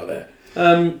 He's out there.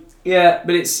 Yeah,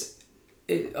 but it's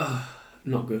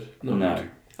not good. No.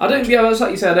 I don't. Yeah, that's like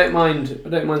you said. I don't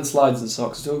mind slides and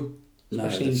socks at all. No,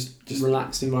 especially just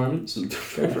relaxed environments. Go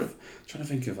for it. Trying to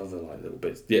think of other like little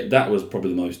bits. Yeah, that was probably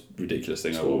the most ridiculous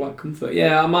thing I wore. About comfort.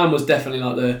 Yeah, mine was definitely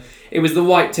like it was the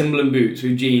white Timberland boots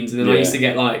with jeans, and then I used to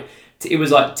get like it was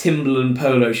like Timberland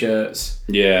polo shirts.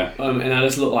 Yeah. And I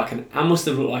just looked like I must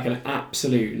have looked like an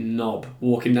absolute knob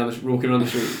walking around the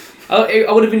street. I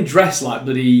would have been dressed like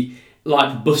bloody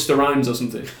like Busta Rhymes or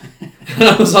something. And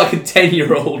I was like a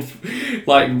 10-year-old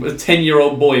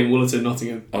boy in Woolerton,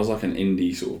 Nottingham. I was like an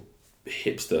indie sort of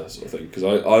hipster sort of thing because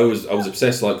I was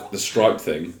obsessed like the stripe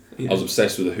thing. Yeah. I was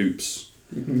obsessed with the hoops.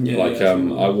 Yeah,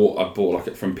 I bought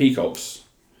like from Peacocks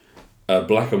a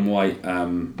black and white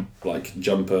like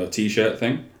jumper t-shirt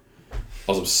thing. I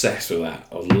was obsessed with that.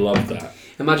 I loved that.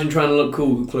 Imagine trying to look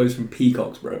cool with clothes from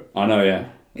Peacocks, bro. I know, yeah.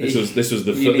 This was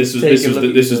the You need this to was take this a was look the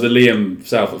at this was the yourself. Liam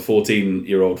South at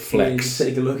 14-year-old You flex.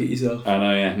 take a look at yourself. I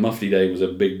know, yeah. Muffley Day was a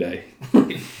big day.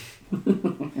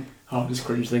 I just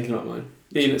cringe thinking about mine.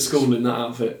 Being at school in that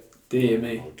outfit. Dear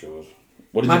me. Oh god.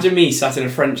 What did Imagine me sat in a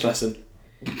French lesson,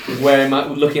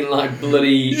 looking like bloody,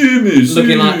 you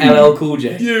looking like LL Cool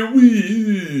J. Yeah,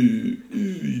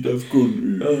 that's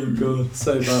good. Oh god,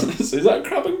 so bad. So is that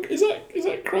crab and is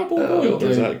that crab or boil? Or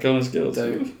is that Connor Skills?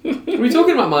 We were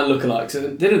talking about my lookalikes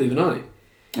at dinner the other night.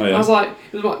 Oh yeah. I was like,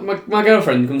 it was my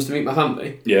girlfriend comes to meet my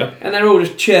family, Yeah. and they're all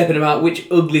just chirping about which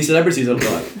ugly celebrities I look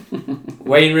like.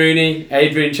 Wayne Rooney,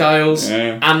 Adrian Childs,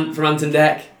 Yeah. Ant from Ant and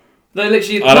Dec. They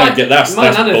literally. I don't get that. My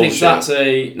That's nana thinks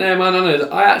bullshit. my nana.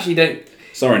 I actually don't.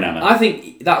 Sorry, Nana. I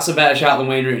think that's a better shout than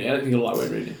Wayne Rooney. I don't think I like Wayne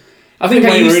Rooney. I think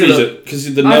Wayne I used to Rooney's look.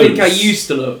 because the nose. I think I used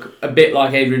to look a bit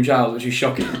like Adrian Childs, which is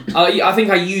shocking. I think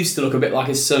I used to look a bit like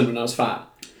his son when I was fat.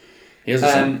 He has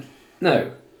a son.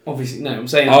 No, obviously no. I'm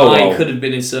saying Oh, I well. could have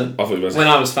been his son I thought it was. when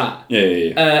I was fat.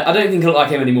 Yeah. I don't think I look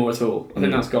like him anymore at all. I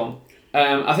think that's gone.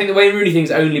 I think the Wayne Rooney thing's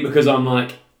only because I'm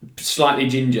like slightly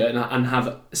ginger and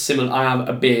have similar. I have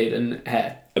a beard and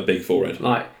hair. A big forehead.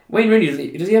 Like Wayne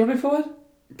Rooney, does he have a big forehead?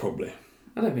 Probably.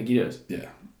 I don't think he does. Yeah.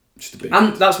 Just a big.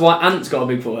 Ant, that's why Ant's got a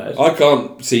big forehead. I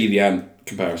can't see the Ant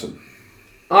comparison.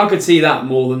 I could see that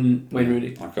more than Wayne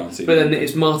Rooney. I can't see. But then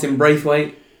it's Martin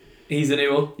Braithwaite. He's the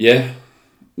new one. Yeah.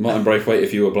 Martin Braithwaite.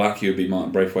 If you were black, you would be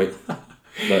Martin Braithwaite.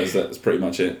 That's pretty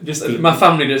much it. Just my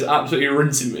family just absolutely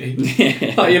rinsing me.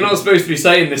 Yeah. Like, you're not supposed to be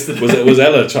saying this to them. Was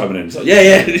Ella chiming in? It's like,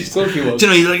 yeah. Of course she was. Do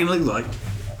you know what he looks like?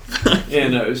 Yeah,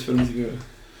 no, it was funny to go.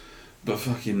 But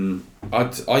fucking,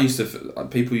 I used to.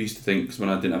 People used to think, because when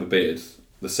I didn't have a beard,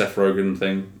 the Seth Rogen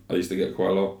thing, I used to get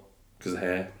quite a lot because of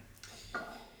hair.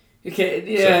 Okay,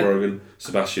 yeah. Seth Rogen,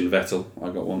 Sebastian Vettel, I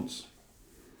got once.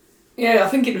 Yeah, I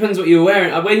think it depends what you were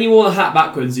wearing. When you wore the hat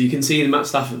backwards, you can see the Matt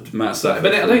Stafford. Matt Stafford.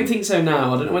 But I don't think so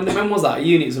now. I don't know when was that? At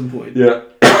uni at some point. Yeah.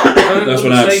 That's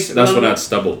when I had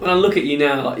stubble. When I look at you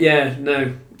now, like, I Yeah.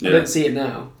 don't see it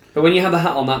now. But when you had the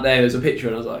hat on that day, there was a picture,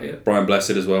 and I was like, yeah. Brian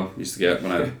Blessed as well. Used to get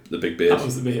when I had the big beard. That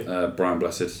was the beard. Brian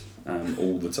Blessed,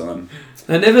 all the time.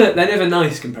 They're never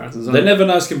nice comparisons. Are They're they? never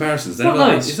nice comparisons. They're Not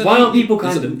never nice. Why aren't people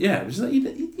kind of? Yeah, it's like,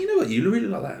 you know what? You really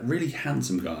like that really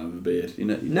handsome guy with a beard. You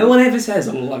know. No one ever says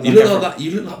I look like. You look like that.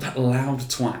 You look like that loud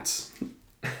twat.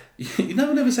 No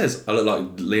one ever says I look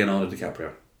like Leonardo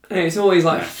DiCaprio. Hey, it's always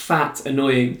like fat,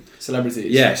 annoying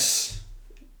celebrities. Yes.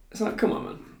 It's like, come on,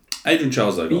 man. Adrian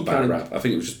Charles though got a He bad kinda- rap. I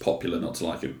think it was just popular not to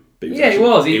like him. But Yeah, he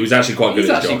was. He was actually quite good He's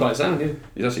at his actually job. quite sound. Yeah.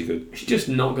 He's actually good. He's just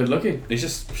not good looking. He's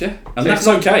just and So that's it's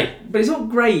not- okay. But it's not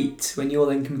great when you're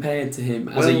then compared to him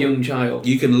as a Well, young child.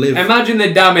 You can live. Imagine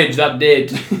the damage that did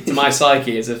to my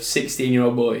psyche as a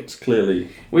 16-year-old boy. It's clearly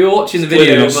We were watching the clearly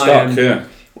video not of my. stuck. Yeah.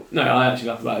 No, I actually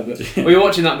laughed about it, but we were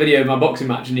watching that video of my boxing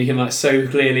match, and you can like so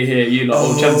clearly hear you like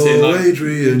all chanting like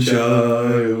Adrian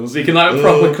Charles. you can like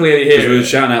proper clearly Because we hear were it.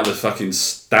 shouting out the fucking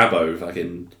Stabbo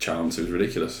fucking chants. It was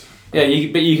ridiculous. Yeah,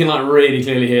 but you can like really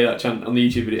clearly hear that chant on the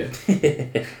YouTube video.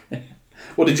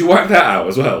 Well, did you whack that out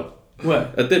as well Where?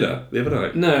 at dinner the other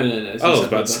night? No. I was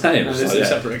about to say, No, it's this like, is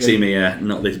yeah, separate see again. me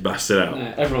knock this bastard out.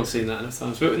 No, everyone's seen that enough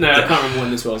times. But no, I can't remember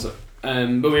when this was. But I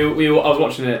was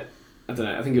watching it. I don't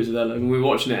know. I think it was with Ella, and we were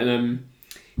watching it, and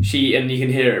you can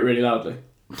hear it really loudly.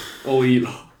 All you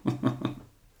lot.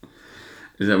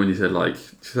 Is that when you said like,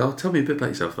 she said, "Oh, tell me a bit about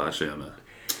yourself"? Actually,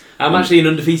 I'm actually an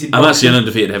undefeated. I'm boxer. actually an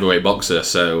undefeated heavyweight boxer,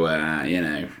 so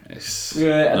it's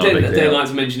Yeah, I not a big don't deal. like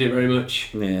to mention it very much.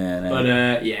 Yeah, no.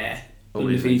 But yeah,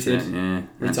 undefeated, Yeah,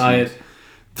 retired.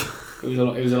 It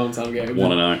was a long time ago. It was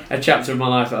Want to know? a chapter of my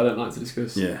life that I don't like to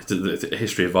discuss. Yeah, the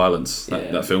history of violence.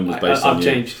 Yeah. That film was based on. I've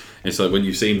changed. It's like when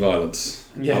you've seen violence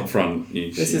up front.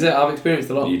 This is it. I've experienced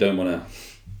a lot. You don't want to.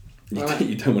 Right.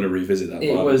 You don't want to revisit that.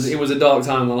 It violence. was a dark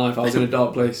time in my life. I was in a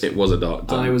dark place. It was a dark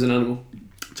time. I was an animal.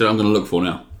 So I'm going to look for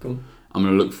now. Cool. I'm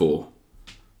going to look for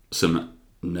some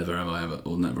never have I ever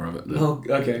or never have it. Oh,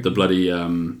 okay. The bloody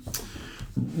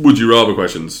would you rather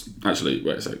questions. Actually,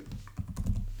 wait a sec.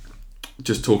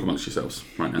 Just talk amongst yourselves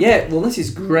right now. Yeah, well, this is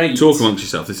great. Talk amongst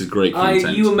yourself. This is great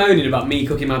content. You were moaning about me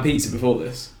cooking my pizza before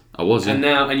this, I was. Yeah.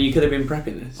 and you could have been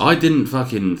prepping this. I didn't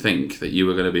fucking think that you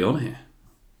were going to be on here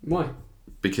Why?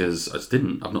 because I just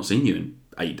didn't. I've not seen you in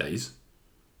 8 days.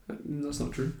 That's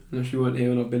not true. Unless you weren't here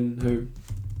when I've been home.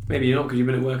 Maybe you're not because you've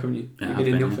been at work, haven't you? Yeah, You've I've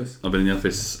been in the here. office. I've been in the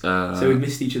office. So we've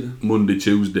missed each other. Monday,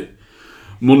 Tuesday,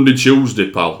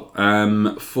 pal.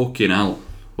 Fucking hell.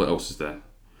 What else is there?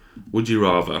 Would you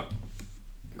rather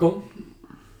Go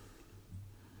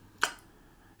on.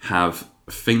 have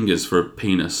fingers for a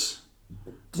penis?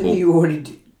 Didn't you already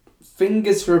do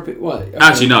fingers for a bit? What? Okay.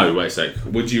 Actually, no. Wait a sec.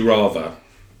 Would you rather?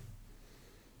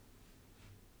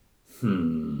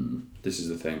 This is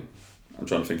the thing. I'm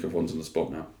trying to think of ones on the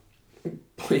spot now.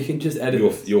 You can just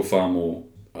edit. You're far more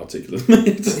articulate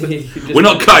than me. We're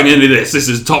not cutting any of this. This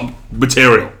is top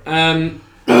material.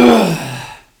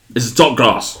 This is top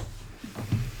class.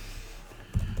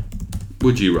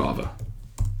 Would you rather?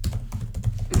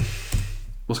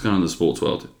 What's going on in the sports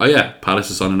world? Oh yeah, Palace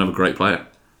has signed another great player.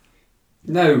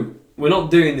 No, we're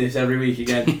not doing this every week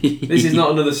again. This is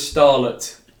not another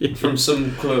starlet from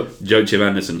some club. Joachim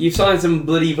Anderson. You've signed some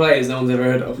bloody players no one's ever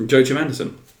heard of. Joachim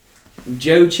Anderson.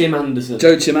 Joachim Anderson.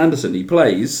 Joachim Anderson. He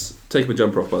plays. Take my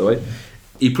jumper off, by the way.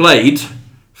 He played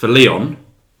for Lyon.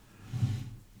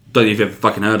 Don't know if you've ever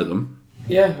fucking heard of them.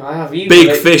 Yeah, I have.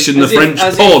 Big fish in the French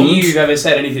pond. If you've ever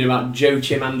said anything about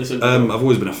Joachim Anderson. I've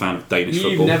always been a fan of Danish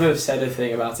football. You've never said a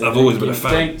thing about it. I've always been a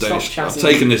fan of Danish. Danish. I've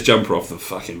taken this jumper off the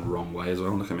fucking wrong way as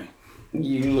well. Look at me.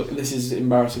 This is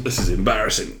embarrassing. This is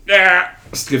embarrassing. Yeah.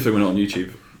 It's a good thing we're not on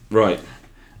YouTube. Right.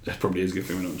 That probably is a good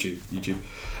thing we're not on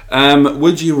YouTube.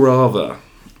 Would you rather...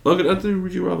 Well, I'll do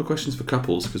would you rather questions for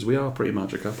couples, because we are pretty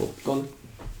much a couple. Go on.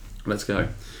 Let's go.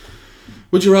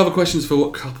 Would you rather questions for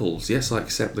what couples? Yes, I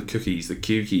accept the cookies, the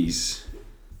cookies.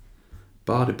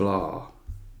 Bar de blah.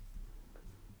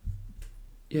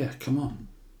 Yeah, come on.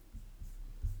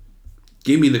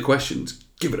 Give me the questions.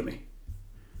 Give it to me.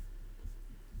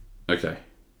 Okay.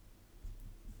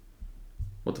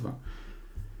 What the fuck?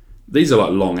 These are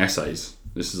like long essays.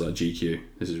 This is like GQ.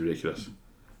 This is ridiculous.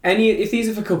 If these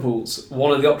are for couples,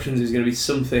 one of the options is going to be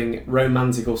something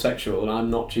romantic or sexual, and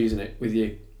I'm not choosing it with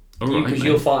you. Because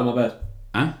you'll fart in my bed.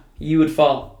 Huh? You would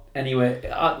fart anyway.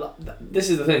 This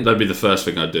is the thing. That'd be the first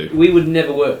thing I'd do. We would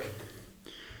never work.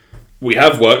 We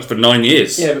have worked for 9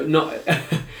 years. Yeah, but not...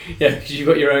 Yeah, because you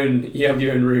have your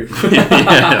own room. Yeah,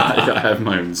 I have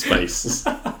my own space.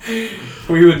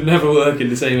 We would never work in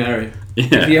the same area.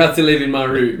 Yeah. If you had to live in my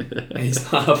room,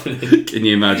 it's not happening. Can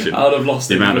you imagine? I would have lost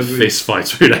the amount of fist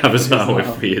fights we'd have as well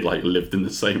if we had lived in the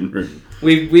same room.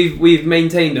 We've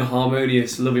maintained a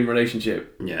harmonious, loving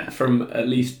relationship. Yeah. From at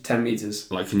least 10 meters.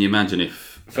 Can you imagine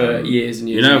if for years and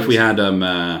years? You know, and if we had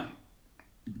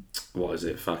what is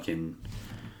it? Fucking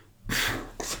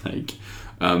like.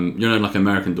 Like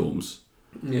American dorms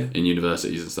in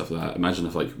universities and stuff like that. Imagine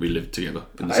if we lived together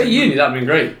in the same uni, room. that'd been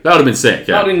great. That would have been sick,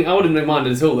 yeah. I wouldn't have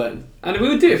minded at all then. And we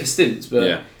would do it for stints, but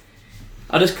yeah.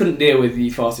 I just couldn't deal with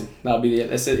the farting. That'd be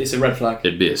it's a red flag.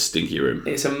 It'd be a stinky room.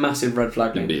 It's a massive red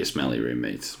flag. It'd be a smelly room,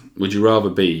 mate. Would you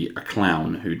rather be a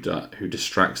clown who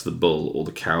distracts the bull or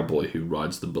the cowboy who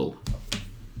rides the bull?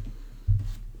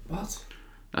 What?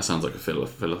 That sounds like a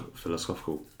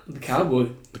philosophical... The cowboy.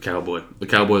 The cowboy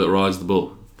that rides the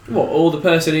bull. What? Or the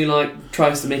person who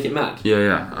tries to make it mad?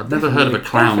 Yeah. I've never heard of a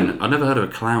clown. I've never heard of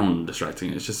a clown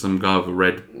distracting it. It's just some guy with a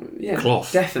red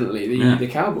cloth. Definitely the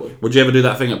cowboy. Would you ever do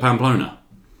that thing at Pamplona?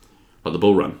 Like the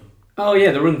bull run? Oh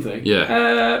yeah, the run thing.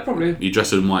 Yeah. Probably. You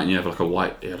dress in white and you have a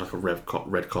red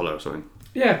collar or something.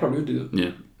 Yeah, probably would do that.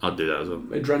 Yeah, I'd do that as well.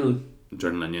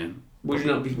 Adrenaline, yeah.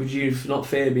 Would you not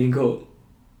fear being caught?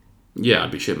 Yeah,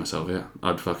 I'd be shit myself, yeah.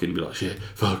 I'd fucking be like, shit,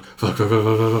 fuck.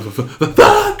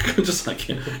 Just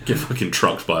get fucking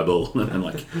trucked by a bull and then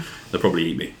they'll probably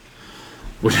eat me.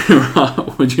 Would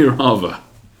you rather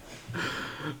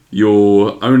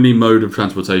your only mode of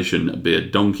transportation be a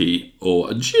donkey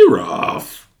or a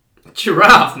giraffe?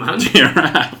 Giraffe, man.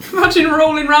 Giraffe. Imagine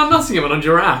rolling around Nottingham on a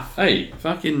giraffe. Hey,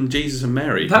 fucking Jesus and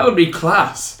Mary. That would be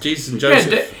class. Jesus and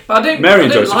Joseph. Yeah, but I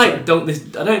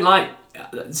don't like.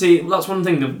 See, that's one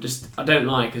thing that I don't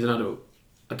like as an adult.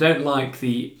 I don't like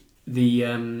the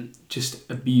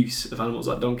just abuse of animals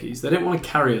like donkeys. They don't want to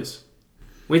carry us.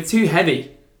 We're too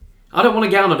heavy. I don't want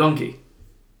to get on a donkey.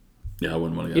 Yeah, I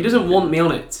wouldn't want to get He doesn't want me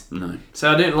on it. No.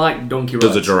 So I don't like donkey rides.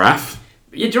 Does a giraffe?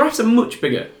 Yeah, giraffes are much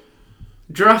bigger.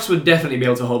 Giraffes would definitely be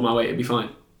able to hold my weight. It'd be fine.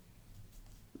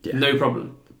 Yeah. No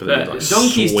problem. But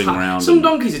donkeys, some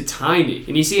donkeys are tiny,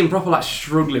 and you see them proper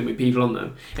struggling with people on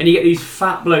them, and you get these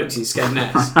fat blokes in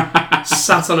Skegness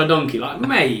sat on a donkey.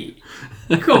 Mate,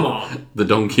 come on. The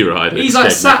donkey rider. He's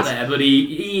sat there, but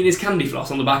eating his candy floss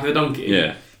on the back of the donkey.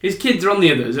 Yeah. His kids are on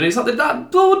the others, and it's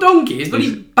that poor donkey.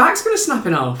 His back's gonna snap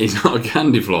in half. He's got a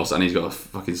candy floss, and he's got a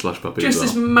fucking slush puppy. Just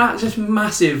as well. just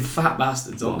massive fat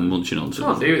bastards on. Munching on.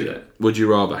 Can't do with it. Would you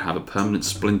rather have a permanent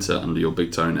splinter under your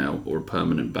big toenail or a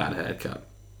permanent bad haircut?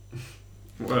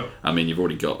 Well, I mean, you've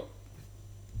already got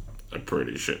a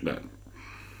pretty shit neck.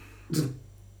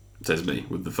 Says me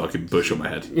with the fucking bush on my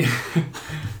head. Yeah.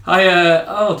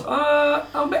 I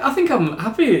think I'm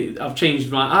happy. I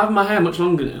have my hair much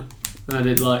longer now than I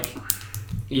did a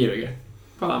year ago.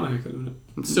 Quite like my haircut, isn't it?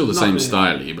 It's still the same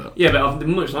style, but yeah, but I've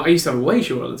been much. I used to have a way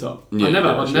short on the top. Yeah,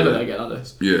 I'd never get like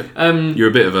this. Yeah. You're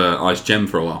a bit of a ice gem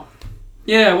for a while.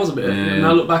 Yeah, it was a bit. Yeah. And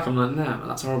I look back, I'm like, nah,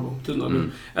 that's horrible. Doesn't look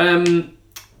good.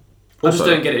 I just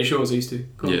don't get it as short as I used to.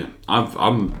 Yeah,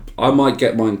 I might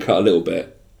get mine cut a little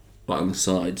bit, like on the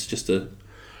sides, just to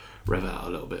rev out a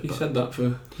little bit. You said that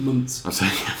for months. I've said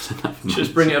that for months.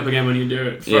 Just bring it up again when you do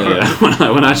it.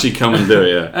 Yeah. when I actually come and do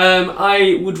it, yeah.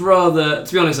 I would rather,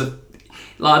 to be honest,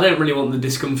 I don't really want the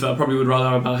discomfort. I probably would rather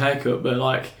have a bad haircut, but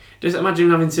like, just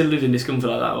imagine having to live in discomfort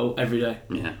like that all, every day.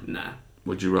 Yeah. Nah.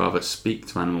 Would you rather speak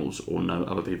to animals or know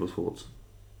other people's thoughts?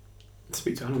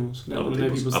 Speak to animals. I don't Other want to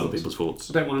know people's other thoughts. people's thoughts.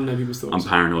 I don't want to know people's thoughts. I'm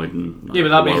paranoid and Yeah, but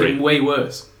that'd make worried. it way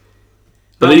worse.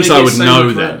 But at That'd least make I it would so know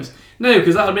much then. worse. No,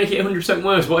 because that would make it 100%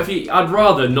 worse. What if I'd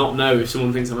rather not know if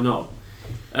someone thinks I'm a knob.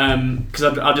 Because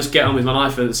I'd just get on with my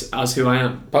life as who I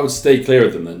am. But I would stay clear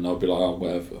of them then. I'd be like, oh,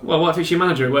 whatever. Well, what if it's your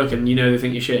manager at work and you know they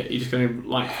think you're shit? You're just going to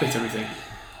like quit everything.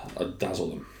 I'd dazzle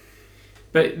them.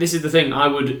 But this is the thing. I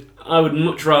would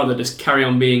much rather just carry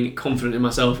on being confident in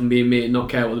myself and being me and not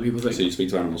care what the people think. So you speak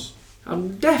to animals?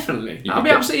 Definitely. You'd That'd be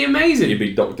be absolutely amazing. You'd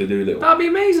be Dr. Doolittle. That'd be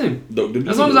amazing. Dr. Doolittle.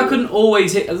 As long as I couldn't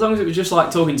always hear, as long as it was just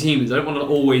like talking to humans. I don't want to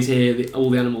always hear all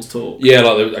the animals talk. Yeah,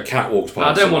 like a cat walks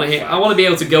past. I don't want to hear. I want to be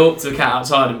able to go up to the cat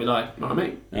outside and be like, "All right,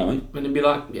 mate," Yeah, mate. and then be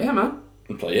like, "Yeah, man,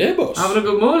 And play yeah, boss. having a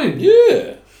good morning.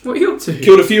 Yeah. What are you up to?"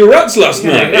 Killed a few rats last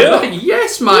night. Yeah. Like,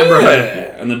 yes, my bro.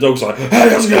 Yeah. And the dog's like, hey,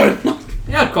 how's it going?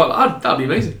 Yeah, that'd be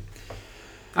amazing.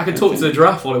 I could talk to the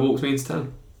giraffe while it walks me into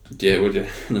town. Yeah, would you?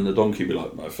 And then the donkey would be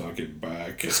like, my fucking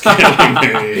back is killing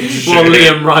me. While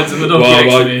Liam rides on the donkey Well,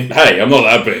 next like, to me. hey, I'm not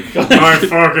that big. My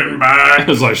fucking back. I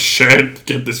was like, shit,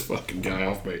 get this fucking guy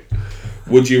off me.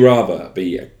 Would you rather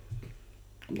be... I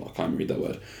can't read that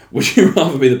word. Would you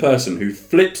rather be the person who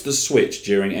flips the switch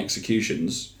during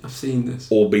executions I've seen this.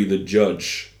 or be the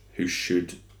judge who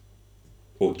should...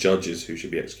 or judges who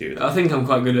should be executed? I think I'm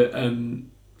quite good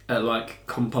at like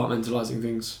compartmentalising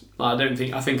things. Like,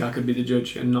 I think I could be the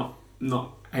judge and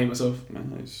not hate myself.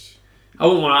 Nice. I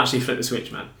wouldn't want to actually flip the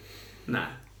switch, man. Nah.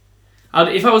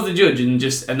 If I was the judge and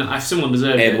if someone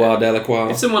deserved Edouard Delacroix.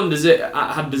 if someone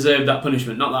had deserved that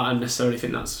punishment, not that I necessarily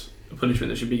think that's a punishment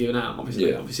that should be given out. Obviously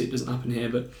it doesn't happen here,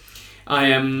 but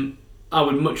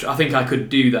I think I could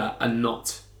do that and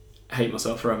not hate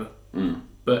myself forever.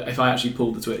 But if I actually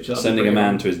pulled the switch, Sending a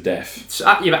man to his death. So,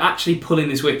 yeah, but actually pulling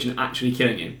the switch and actually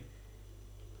killing him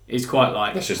is quite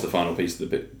like... That's just the final piece of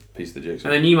the jigsaw.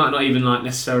 And then you might not even like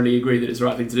necessarily agree that it's the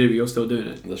right thing to do, but you're still doing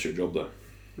it. That's your job, though.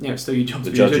 Yeah, it's still your job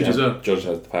The to be a judge judge as well. Judge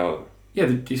has the power. Yeah,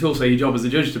 it's also your job as a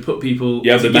judge to put people...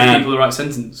 You have to the give man- people the right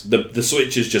sentence. The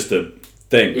switch is just a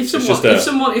thing.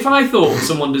 If I thought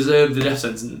someone deserved the death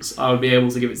sentence, I would be able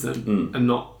to give it to them and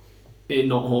not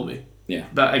haunt me. Yeah.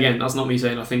 But again, that's not me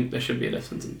saying I think there should be a death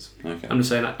sentence. Okay. I'm just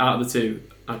saying out of the two,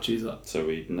 I'd choose that. So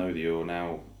we know that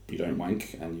you don't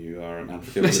wank and you are an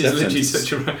advocate This of the is death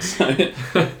literally sentence. such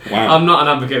a... Wow. I'm not an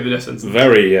advocate of the death sentence.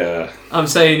 Very I'm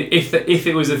saying if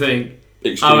it was a thing,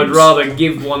 extremes. I would rather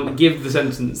give the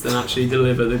sentence than actually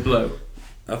deliver the blow.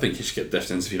 I think you should get death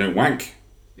sentence if you don't wank.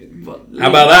 But How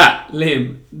about that?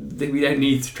 Liam? We don't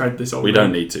need to tread this on. We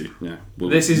don't need to. Yeah.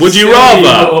 This is Would you still being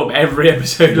rather? brought up every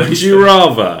episode. Would you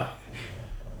rather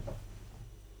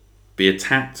be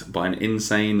attacked by an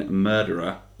insane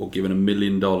murderer or given $1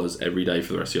 million every day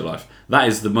for the rest of your life? That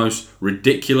is the most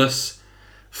ridiculous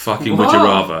fucking would you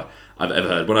rather I've ever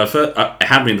heard. When it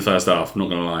had me in the first half, I'm not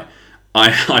going to lie.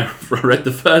 I read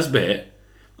the first bit,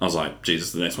 I was like,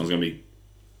 Jesus, the next one's going to be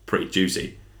pretty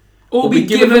juicy. Or be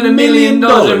given $1 million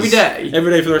every day.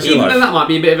 Every day for the rest of Even your life. though that might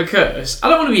be a bit of a curse. I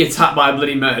don't want to be attacked by a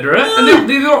bloody murderer. And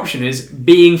the other option is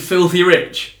being filthy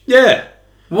rich. Yeah.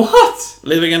 What?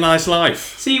 Living a nice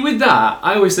life. See, with that,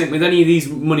 I always think with any of these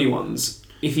money ones,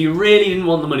 if you really didn't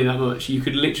want the money that much, you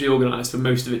could literally organise for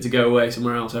most of it to go away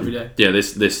somewhere else every day. Yeah,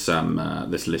 this list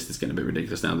is getting a bit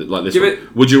ridiculous now. Like this Give one.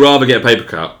 it- Would you rather get a paper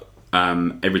cut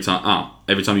every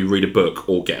time you read a book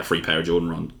or get a free pair of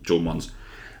Jordan ones?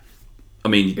 I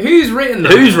mean, Who's written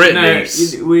that? Who's written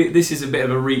this? This is a bit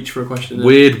of a reach for a question.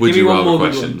 weird would Give me you one rather more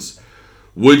good questions.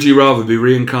 Would you rather be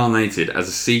reincarnated as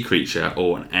a sea creature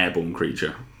or an airborne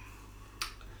creature?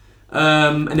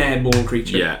 An airborne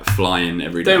creature. Yeah, flying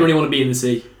every day. Don't really want to be in the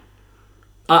sea.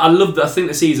 I love that. I think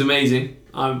the sea is amazing.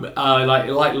 I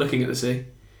like looking at the sea.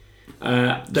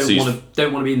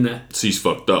 Don't want to be in there. Sea's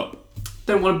fucked up.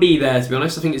 Don't want to be there, to be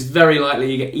honest. I think it's very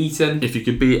likely you get eaten. If you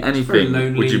could be very anything,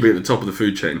 lonely. would you be at the top of the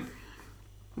food chain?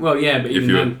 Well, yeah, but even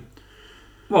you were- then.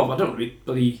 Well, I don't want to be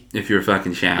bloody. If you're a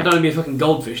fucking I shark. don't want to be a fucking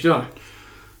goldfish, do I?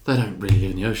 They don't really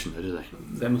live in the ocean though, do they?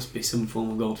 There must be some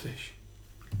form of goldfish.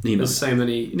 Nemo. There's so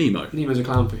many. Nemo. Nemo's a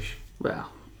clownfish.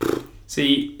 Well.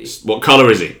 See, What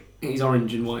colour is he? he's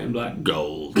orange and white and black.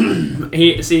 Gold.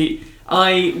 I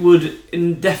I would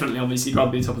indefinitely, obviously,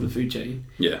 rather be top of the food chain.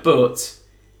 Yeah. But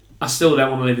I still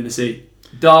don't want to live in the sea.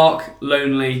 Dark,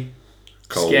 lonely,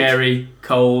 Cold. scary,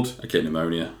 cold. I get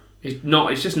pneumonia.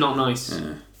 It's just not nice.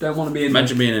 Yeah. Don't want to be in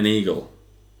Imagine being an eagle.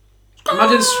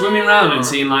 Imagine swimming around and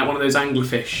seeing like one of those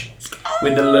anglerfish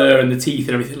with the lure and the teeth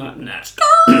and everything like that.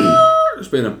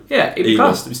 Just being a Yeah, it'd be eagle.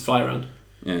 class to just fly around.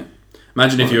 Yeah.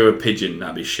 Imagine if you were a pigeon,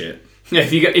 that'd be shit. Yeah,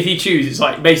 if you choose, it's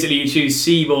like basically you choose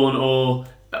seaborne or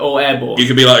airborne. You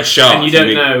could be like a shark. And you don't could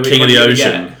be know which king of one the you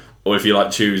ocean. get. Or if you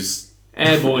like choose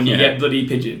Airborne, you Yeah. get bloody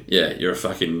pigeon. Yeah, you're a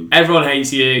fucking Everyone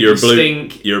hates you. you're You a blue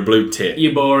stink. you're a blue tit.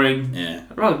 You're boring. Yeah.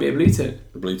 I'd rather be a blue tit.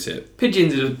 A blue tit.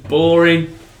 Pigeons are just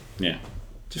boring. Yeah.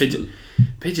 Just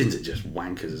Pigeons are just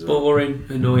wankers as well. boring,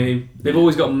 annoying. They've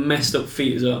always got messed up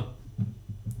feet as well.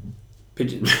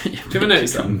 Pigeons. Do you ever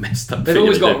notice that? Messed up They've feet,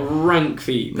 always they got do. rank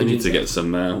feet. They need pigeons to have. get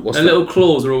some what's Their that? little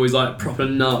claws are always like proper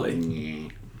gnarly.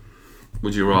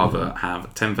 Would you rather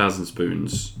have 10,000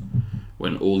 spoons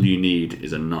when all you need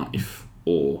is a knife,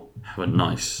 or have a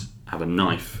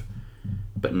knife,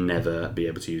 but never be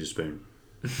able to use a spoon?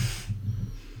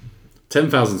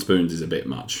 10,000 spoons is a bit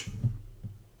much.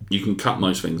 You can cut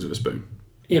most things with a spoon.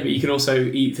 Yeah, but you can also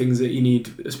eat things that you need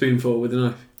a spoon for with a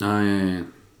knife. Oh, yeah.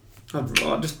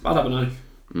 I'd have a knife.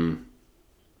 Mm.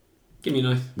 Give me a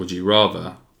knife. Would you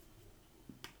rather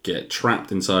get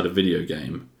trapped inside a video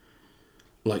game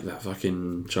like that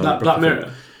fucking child That Black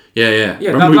Mirror. Yeah, yeah.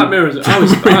 Yeah, Remember Black Mirror.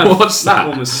 we watched that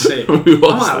one was sick. We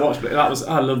watched I might that. watch it.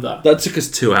 I love that. That took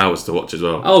us 2 hours to watch as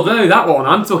well. Oh no, that one.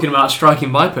 I'm talking about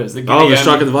Striking Vipers. The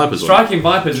Striking the Vipers one. Striking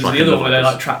Vipers is the Striking other the one where they're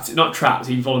Vipers. like trapped. Not trapped.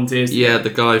 He volunteers. Yeah, the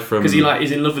guy from... Because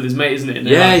he's in love with his mate, isn't it? And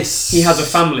Yes. he has a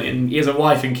family and he has a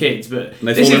wife and kids. But And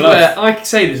they this fall is in love. where I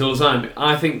say this all the time.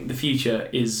 I think the future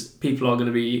is people are going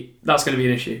to be. That's going to be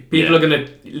an issue. People are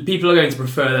going to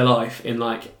prefer their life in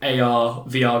like AR,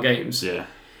 VR games. Yeah.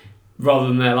 Rather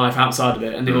than their life outside of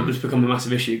it, and it will just become a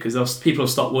massive issue because people will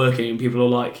stop working and people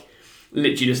will like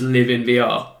literally just live in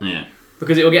VR. Yeah.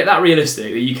 Because it will get that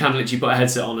realistic that you can literally put a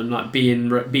headset on and like be in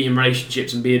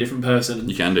relationships and be a different person.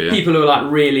 You can do, yeah. People who are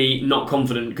like really not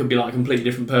confident could be like a completely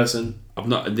different person.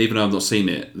 Even though I've not seen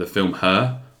it, the film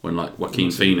Her, when like Joaquin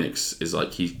Phoenix is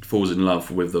like, he falls in love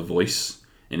with the voice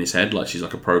in his head, like she's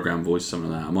like a programmed voice,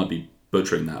 something like that. I might be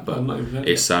butchering that, but I'm not even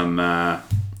it's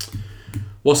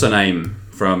what's her name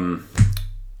from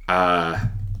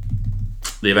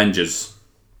the Avengers?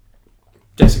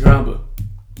 Jessica Alba.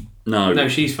 No,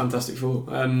 she's Fantastic Four.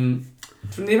 From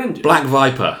the Avengers. Black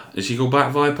Viper. Is she called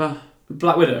Black Viper?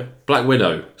 Black Widow. Black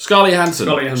Widow. Scarlett Johansson.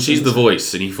 Scarlett Johansson. She's the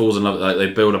voice, and he falls in love. Like, they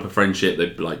build up a friendship.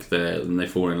 They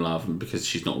fall in love, and because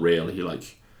she's not real, he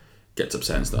like gets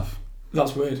upset and stuff.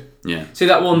 That's weird. Yeah. See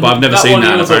that one? But I've never that seen one that,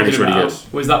 you were and apparently talking it's really about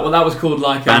good. Was that? Well, that was called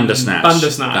like Bandersnatch.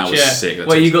 Bandersnatch. That was yeah. sick. That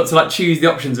Where took- you got to like choose the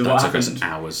options of That what took us happened.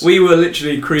 hours. We were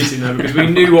literally creasing there because we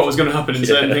knew what was going to happen in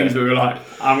certain things. We were like,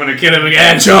 I'm going to kill him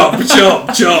again. Chop,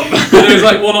 chop, chop. There was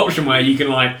like one option where you can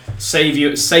like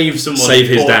save someone, Save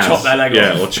his or dad. chop their leg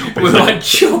Yeah, off. or chop his We're leg. like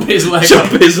chop his leg Chop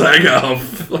off. his leg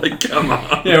off. Like, come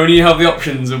on. Yeah, when you have the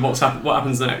options of what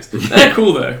happens next. They're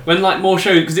cool though. When like more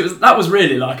shows, because that was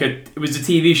really like it was a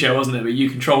TV show, wasn't it? But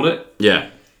you controlled it. Yeah.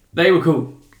 They were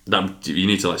cool. You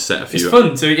need to like set a few. It's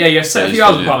fun. So yeah, you set a It few is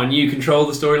hours fun, apart and you control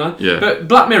the storyline. Yeah. But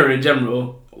Black Mirror in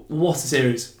general, what a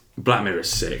series. Black Mirror is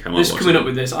sick. I might Just watch coming it. up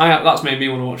with this, that's made me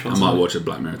want to watch one. I might watch a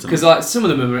Black Mirror tonight. Because like some of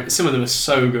them are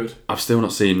so good. I've still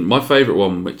not seen my favourite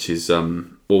one, which is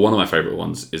one of my favourite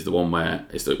ones is the one where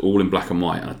it's all in black and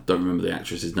white, and I don't remember the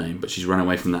actress's name, but she's run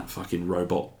away from that fucking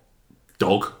robot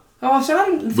dog Oh, so I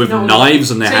didn't think with that one-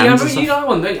 knives on their See, hands. I And really stuff.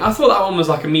 like that one. I thought that one was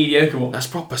like a mediocre one. That's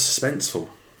proper suspenseful.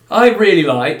 I really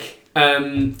like.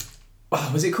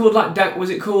 Was it called like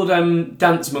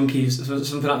Dance Monkeys or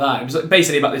something like that? It was like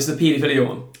basically about this the paedophilia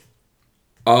one.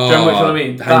 Oh, Do you know which one I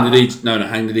mean? Hang the DJ. No,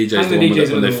 Hang the DJ is Hang the the one DJ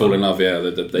 's when they another fall one. in love. Yeah,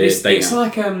 It's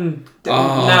like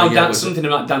now yeah, dance was it- something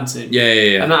about dancing.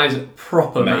 Yeah. And that is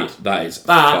proper Mate, mad. that is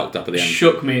That fucked up at the end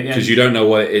shook me at the end. because you don't know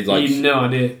what it is like. You've no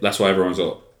idea. That's why everyone's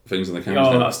got things on the camera.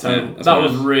 Oh, that's terrible. Yeah, that's that why-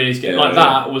 was really scary. Yeah, like yeah.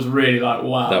 that was really like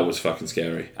wow. That was fucking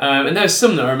scary. And there's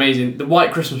some that are amazing. The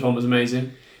White Christmas one was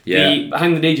amazing. Yeah. The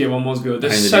Hang the DJ one was good.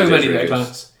 There's Hang the so DJ 's many that really are good.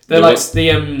 class. They're like what- the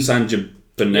Sanja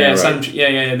yeah,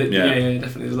 Bonero. yeah,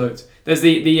 definitely. There's loads. There's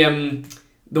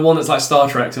the one that's like Star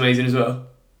Trek's amazing as well.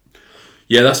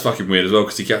 Yeah, that's fucking weird as well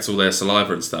because he gets all their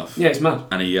saliva and stuff. Yeah, it's mad.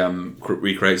 And he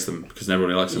recreates them because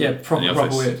nobody likes them. Yeah, in the proper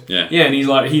office. weird. Yeah, Yeah, and he's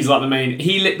like the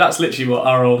main. That's literally what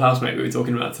our old housemate we were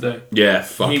talking about today. yeah,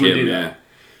 fuck He him. would do Yeah, that.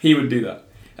 He would do that.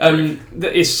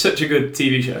 It's such a good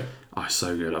TV show. oh, it's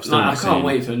so good. I've still Like, I not can't seen.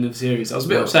 wait for another series. I was a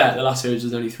bit upset the last series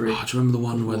was only 3. Oh, do you remember the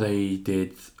one where they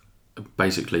did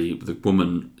basically the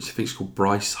woman, I think she's called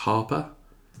Bryce Harper.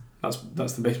 That's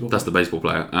the baseball. That's the baseball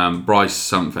player. Bryce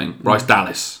something. Bryce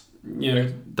Dallas. Yeah.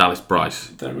 Dallas Bryce.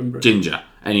 Don't remember. Ginger.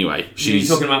 Anyway, she's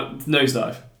talking about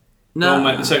Nosedive. No,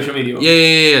 the social media one.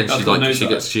 Yeah. That's She's called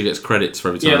like she gets credits for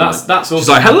every time. Yeah, that's also. She's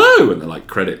like hello, and they're like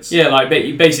credits. Yeah, like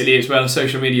basically it's where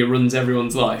social media runs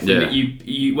everyone's life. Yeah. And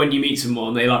you when you meet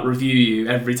someone, they like review you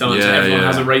every time. Yeah, so everyone yeah.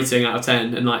 has a rating out of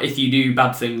 10, and like if you do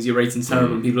bad things, your rating's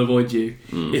terrible and people avoid you.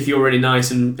 If you're really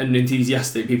nice and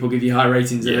enthusiastic, people give you high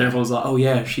ratings, and everyone's like, oh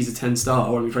yeah, she's a 10-star. I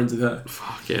want to be friends with her.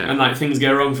 Fuck yeah. And like things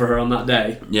go wrong for her on that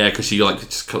day. Yeah, because she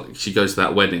she goes to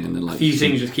that wedding and then like A few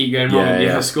things just keep going wrong. Yeah, and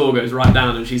yeah. her score goes right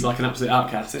down, and she's like an absolute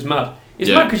outcast. It's mad. It's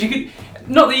Yeah. mad because you could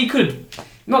not that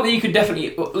you could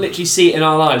definitely literally see it in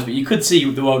our lives, but you could see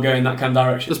the world going that kind of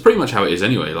direction. That's pretty much how it is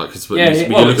anyway. Like, cause when Yeah,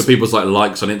 you well, look at people's like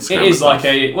likes on Instagram. It is and like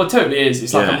stuff. it totally is.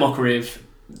 It's like Yeah. a mockery of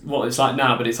what it's like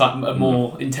now, but it's like a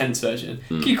more intense version.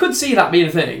 You could see that being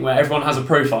a thing where everyone has a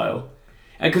profile,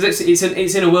 and because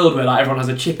it's in a world where like everyone has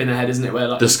a chip in their head, isn't it? Where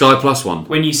like the Sky Plus one.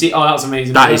 when you see, oh, that's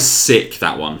amazing. That is sick.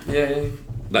 That one. Yeah.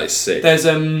 That is sick. There's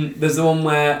the one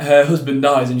where her husband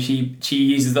dies and she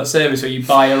uses that service where you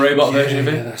buy a robot version of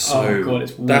it. Yeah, that's so. Oh god,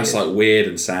 it's weird. That's like weird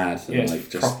and sad. And Yeah, it's like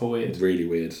just proper weird. Really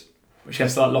weird. But she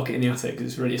has to like lock it in the attic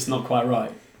because it's not quite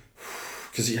right.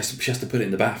 Because she has to put it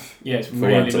in the bath. Yeah, it's for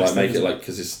really her to like messed make up, it isn't like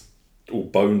because it's all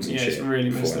bones and yeah, shit. it's really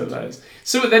messed up. beforehand. That is.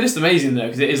 So they're just amazing though,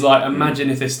 because it is like imagine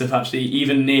if this stuff actually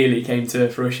even nearly came to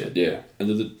fruition. Yeah, and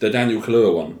the Daniel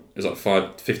Kaluuya one is like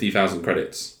 50,000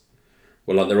 credits.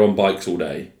 Well, like they're on bikes all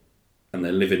day, and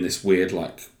they live in this weird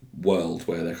like world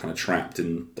where they're kind of trapped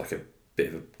in like a bit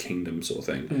of a kingdom sort of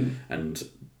thing, and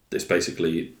it's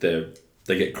basically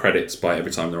they get credits by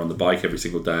every time they're on the bike every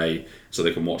single day, so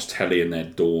they can watch telly in their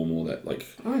dorm or that like.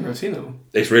 I've never seen that one.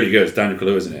 It's really good. It's Daniel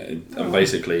Kaluuya, isn't it? And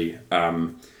basically,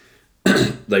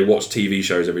 they watch TV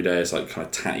shows every day. It's like kind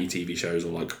of tatty TV shows,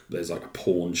 or like there's like a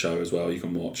porn show as well you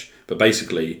can watch. But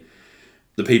basically,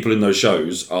 the people in those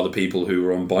shows are the people who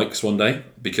were on bikes one day,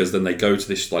 because then they go to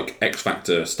this like X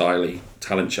Factor style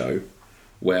talent show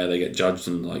where they get judged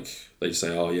and like they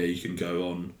say, oh yeah, you can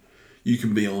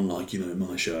be on like, you know,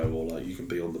 my show, or like you can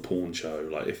be on the porn show.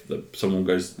 Like if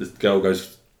this girl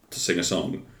goes to sing a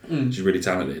song, she's really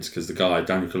talented, because the guy,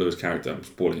 Daniel Kaluuya's character, I'm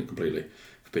spoiling it completely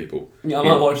for people. Yeah, I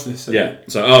might watch this. So. Yeah,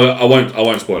 so I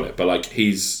won't spoil it, but like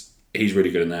he's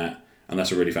really good in that. And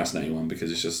that's a really fascinating one,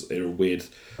 because it's just a weird.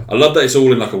 I love that it's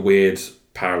all in like a weird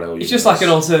parallel. It's just like an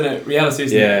alternate reality,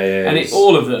 isn't it? Yeah. And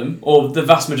all of them, or the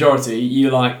vast majority,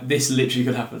 you're like, this literally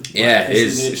could happen. Yeah, it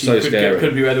is. It's so scary.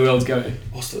 Could be where the world's going.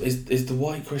 Is the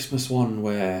White Christmas one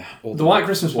where? The White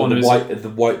Christmas one is the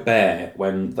White Bear,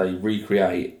 when they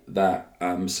recreate that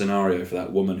scenario for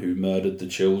that woman who murdered the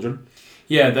children.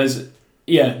 Yeah, there's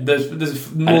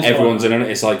more. And everyone's in it.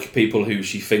 It's like people who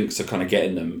she thinks are kind of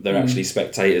getting them. They're actually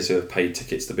spectators who have paid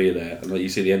tickets to be there. And like you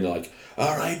see the end, they're like,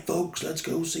 all right, folks, let's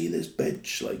go see this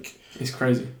bitch. Like, it's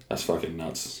crazy. That's fucking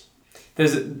nuts.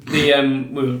 There's the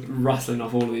we're rattling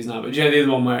off all of these now, but do you know the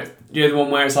other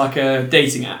one where it's like a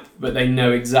dating app, but they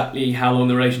know exactly how long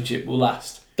the relationship will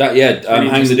last. That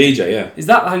Hang the DJ, yeah. Is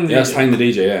that Hang the DJ? Yeah, that's Hang the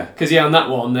DJ, yeah. Because on that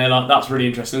one they're like, that's really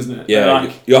interesting, isn't it? Yeah,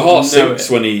 like, your heart sinks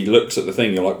when he looks at the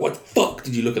thing. You're like, what the fuck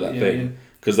did you look at that thing?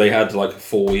 Because they had like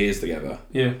 4 years together.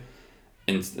 Yeah.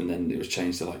 And then it was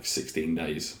changed to like 16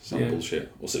 days,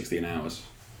 bullshit, or 16 hours,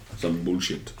 some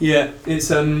bullshit. Yeah, it's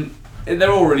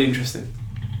they're all really interesting.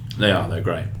 They are. They're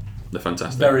great. They're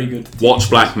fantastic. Very good. Watch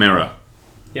Black Mirror.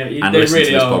 Yeah, and they listen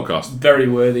really to this are podcast. Very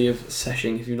worthy of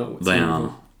seshing if you're not. They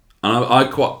are. And I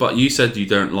quite. But you said you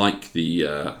don't like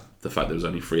the fact there was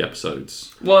only 3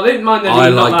 episodes. Well, I didn't mind there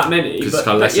being not that many. Because it's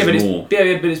kind of less is more.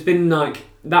 But it's been like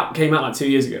that came out like 2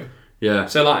 years ago. Yeah.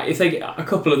 So like, if they get a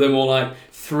couple of them, or like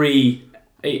 3,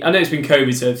 I know it's been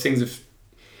COVID, so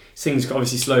things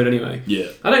obviously slowed anyway. Yeah.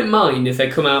 I don't mind if they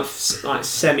come out like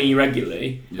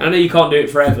semi-regularly. Yeah. I know you can't do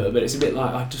it forever, but it's a bit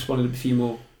like I just wanted a few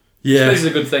more. Yeah. So this is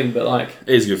a good thing, but like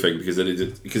it is a good thing because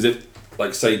it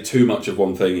like say too much of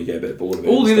one thing, you get a bit bored of it.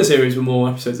 All the other series were more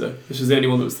episodes though. This was the only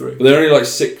one that was 3. But they're only like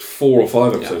 4 or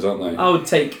 5 episodes, aren't they? I would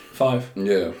take 5.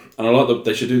 Yeah. And I like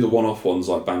they should do the one-off ones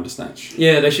like Bandersnatch.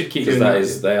 Yeah, they should keep doing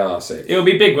that. They are sick. It'll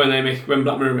be big when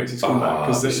Black Mirror makes its comeback,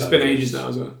 because it's been ages now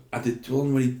as well. I did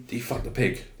one when he fucked the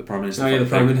pig, the Prime Minister. Oh yeah, the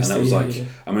Prime Minister. And that was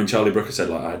I mean, Charlie Brooker said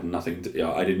like I had nothing.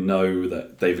 I didn't know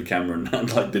that David Cameron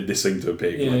like did this thing to a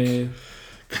pig. Yeah.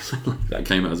 That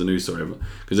came out as a news story,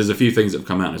 because there's a few things that have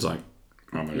come out and it's like,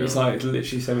 oh my god. It's like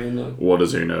literally semi-unknown. What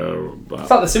does he know about?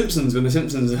 It's like The Simpsons, when The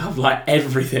Simpsons have like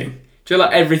everything. Do you know,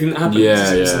 like everything that happens?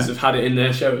 The Simpsons have had it in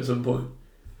their show at some point.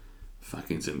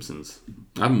 Fucking Simpsons.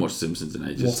 I haven't watched Simpsons in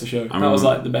ages. What a show. I That remember was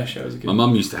like the best show as a kid. my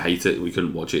mum used to hate it. We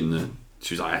couldn't watch it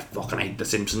she was like, I fucking hate The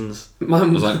Simpsons. I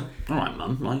Mum, was like, alright,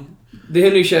 mum. Like, the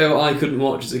only show I couldn't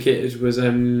watch as a kid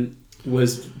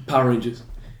was Power Rangers.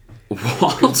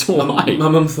 what? Why? My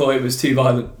mum thought it was too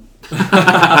violent.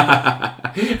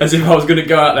 As if I was going to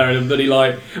go out there in a bloody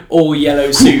like all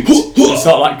yellow suit and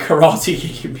start like karate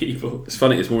kicking people. It's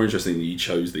funny. It's more interesting that you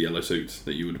chose the yellow suit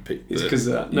that you would have picked. It's because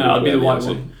no, I'd be the white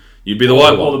one. You'd be the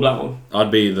white one or the black one.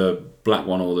 I'd be the black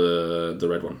one or the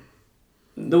red one.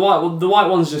 The white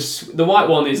one's just the white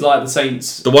one is like the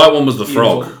Saints. The white one was the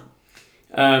frog.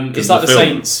 Uniform. It's like the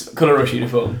Saints colour rush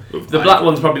uniform. The black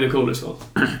one's probably the coolest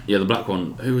one. Yeah, the black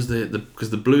one. Who was because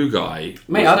the blue guy?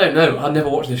 Mate, I don't know. I'd never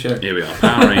watched this show. Here we are.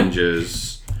 Power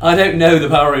Rangers. I don't know the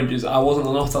Power Rangers. I wasn't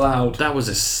not allowed. That was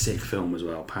a sick film as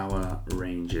well. Power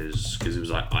Rangers, because it was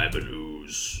like Ivan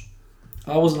Ooze.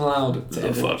 I wasn't allowed to The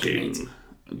ever watch it.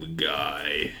 fucking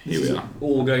guy. This Here is we are.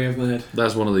 all going over my head.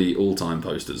 That's one of the all-time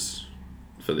posters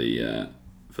for the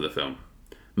film.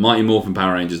 Mighty Morphin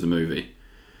Power Rangers the movie.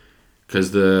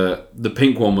 Because the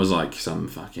pink one was like some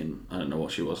fucking... I don't know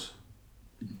what she was.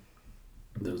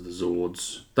 There was the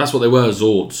Zords. That's what they were,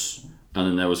 Zords. And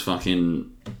then there was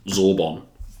fucking Zorbon.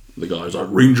 The guy was like,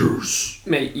 Rangers.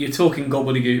 Mate, you're talking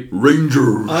gobbledygook.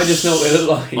 Rangers. I just know what they look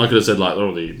like. I could have said like,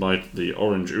 oh, the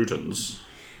orange Utans.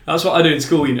 That's what I do in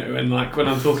school, you know, and like when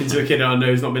I'm talking to a kid who I know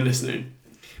who's not been listening.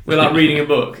 We're like reading a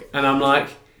book, and I'm like,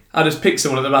 I just pick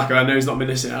someone at the back who I know who's not been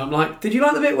listening. I'm like, did you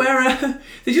like the bit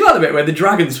where the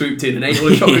dragon swooped in and ate all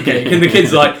the chocolate cake? And the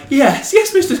kid's like, yes,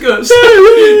 Mr. Scutts.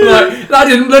 Like, that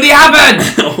didn't bloody happen.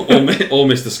 or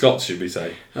Mr. Scott, should we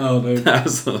say? Oh no,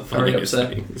 That's the very funniest upset.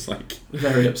 thing. It's like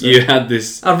Very upset. you had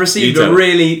this. I've received a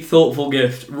really thoughtful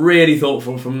gift, really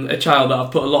thoughtful from a child that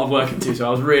I've put a lot of work into. So I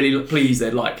was really pleased.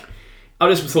 They'd like, I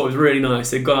just thought it was really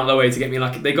nice. They'd gone out of their way to get me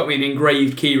like, they got me an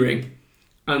engraved keyring,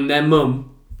 and their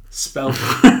mum spelled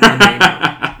my name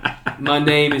wrong. My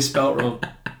name is spelt wrong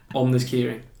on this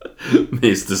keyring.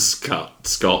 Mr.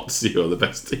 Scott, you're the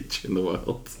best teacher in the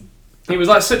world. It was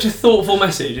like such a thoughtful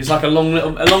message. It's like a long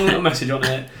little message on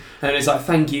it, and it's like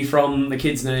thank you from the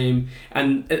kid's name,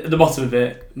 and at the bottom of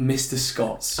it, Mr.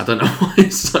 Scott's. I don't know why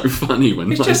it's so funny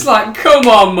when It's just like, come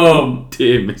on, mum.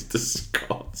 dear Mr.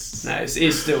 Scott's. No, it's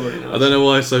still really nice. I don't know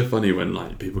why it's so funny when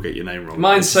like people get your name wrong.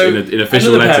 Mine's so in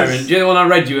official another letters. parent. Do you know the one I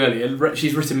read you earlier?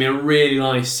 She's written me a really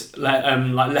nice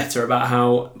letter about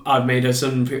how I've made her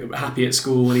son happy at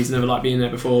school and he's never like been there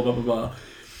before. Blah blah blah.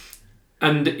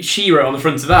 And she wrote on the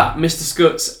front of that, Mr.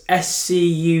 Scutts,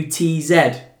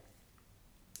 SCUTZ.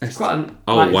 It's quite an...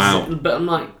 Oh, like, wow. But I'm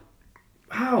like,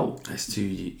 how? You've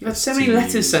You've had so many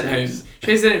letters sent home.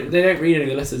 She says they don't read any of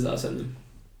the letters that I send them.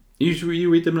 You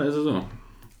read them letters as well?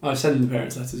 I send them the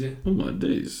parents' letters, yeah. Oh my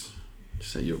days.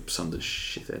 Just say your son's a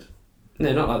shithead.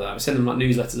 No, not like that. I send them like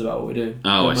newsletters about what we're doing.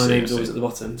 Oh, But I see, my name's I see. always at the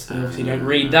bottom, so obviously don't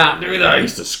read that, do they?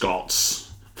 Mr.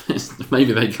 Scott's.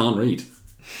 Maybe they can't read.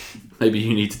 Maybe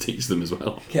you need to teach them as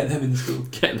well. Get them in school.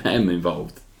 Get them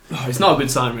involved. Oh, it's not a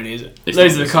good sign, really, is it? It's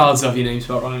Those not are the good cards that have your name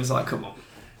spelled wrong. It's like, come on.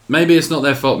 Maybe it's not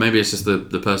their fault. Maybe it's just the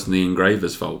person, the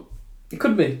engraver's fault. It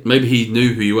could be. Maybe he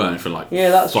knew who you were and for like, Yeah,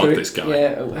 that's fuck true. this guy.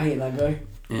 Yeah, I hate that guy.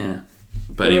 Yeah.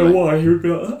 But I don't know anyway, why he would be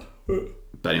like that.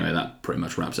 but that pretty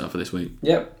much wraps it up for this week.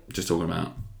 Yep, Just talking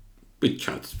about, we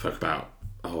tried to talk about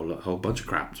a whole bunch of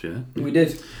crap, yeah. we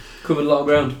did. Covered a lot of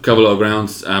ground. Cover a lot of ground.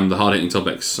 The hard-hitting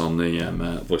topics on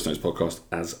the Voice Notes podcast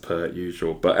as per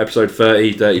usual. But episode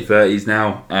 30, Dirty 30s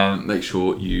now. Make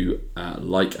sure you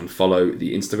like and follow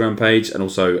the Instagram page. And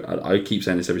also, I keep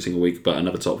saying this every single week, but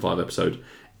another top 5 episode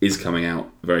is coming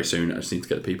out very soon. I just need to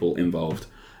get the people involved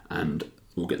and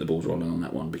we'll get the balls rolling on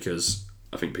that one because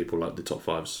I think people like the top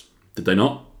 5s. Did they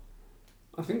not?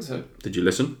 I think so. Did you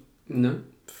listen? No.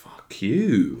 Fuck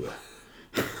you.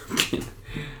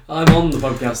 I'm on the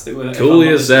podcast. Call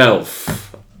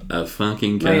yourself a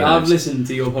fucking cat. Mate, I've listened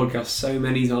to your podcast so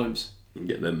many times.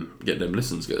 Get them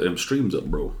listens, get them streams up,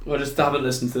 bro. I just haven't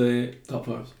listened to the top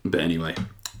 5s. But anyway,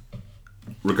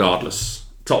 regardless,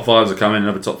 top 5s are coming.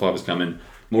 Another top 5 is coming.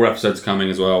 More episodes coming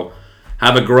as well.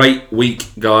 Have a great week,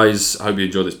 guys. I hope you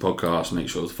enjoy this podcast. Make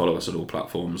sure to follow us on all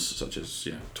platforms such as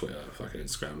Twitter, fucking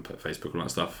Instagram, Facebook, all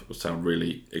that stuff. We'll sound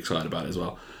really excited about it as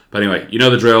well. But anyway, you know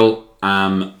the drill.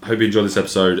 Hope you enjoyed this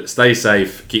episode. Stay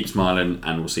safe, keep smiling,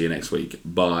 and we'll see you next week.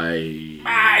 Bye.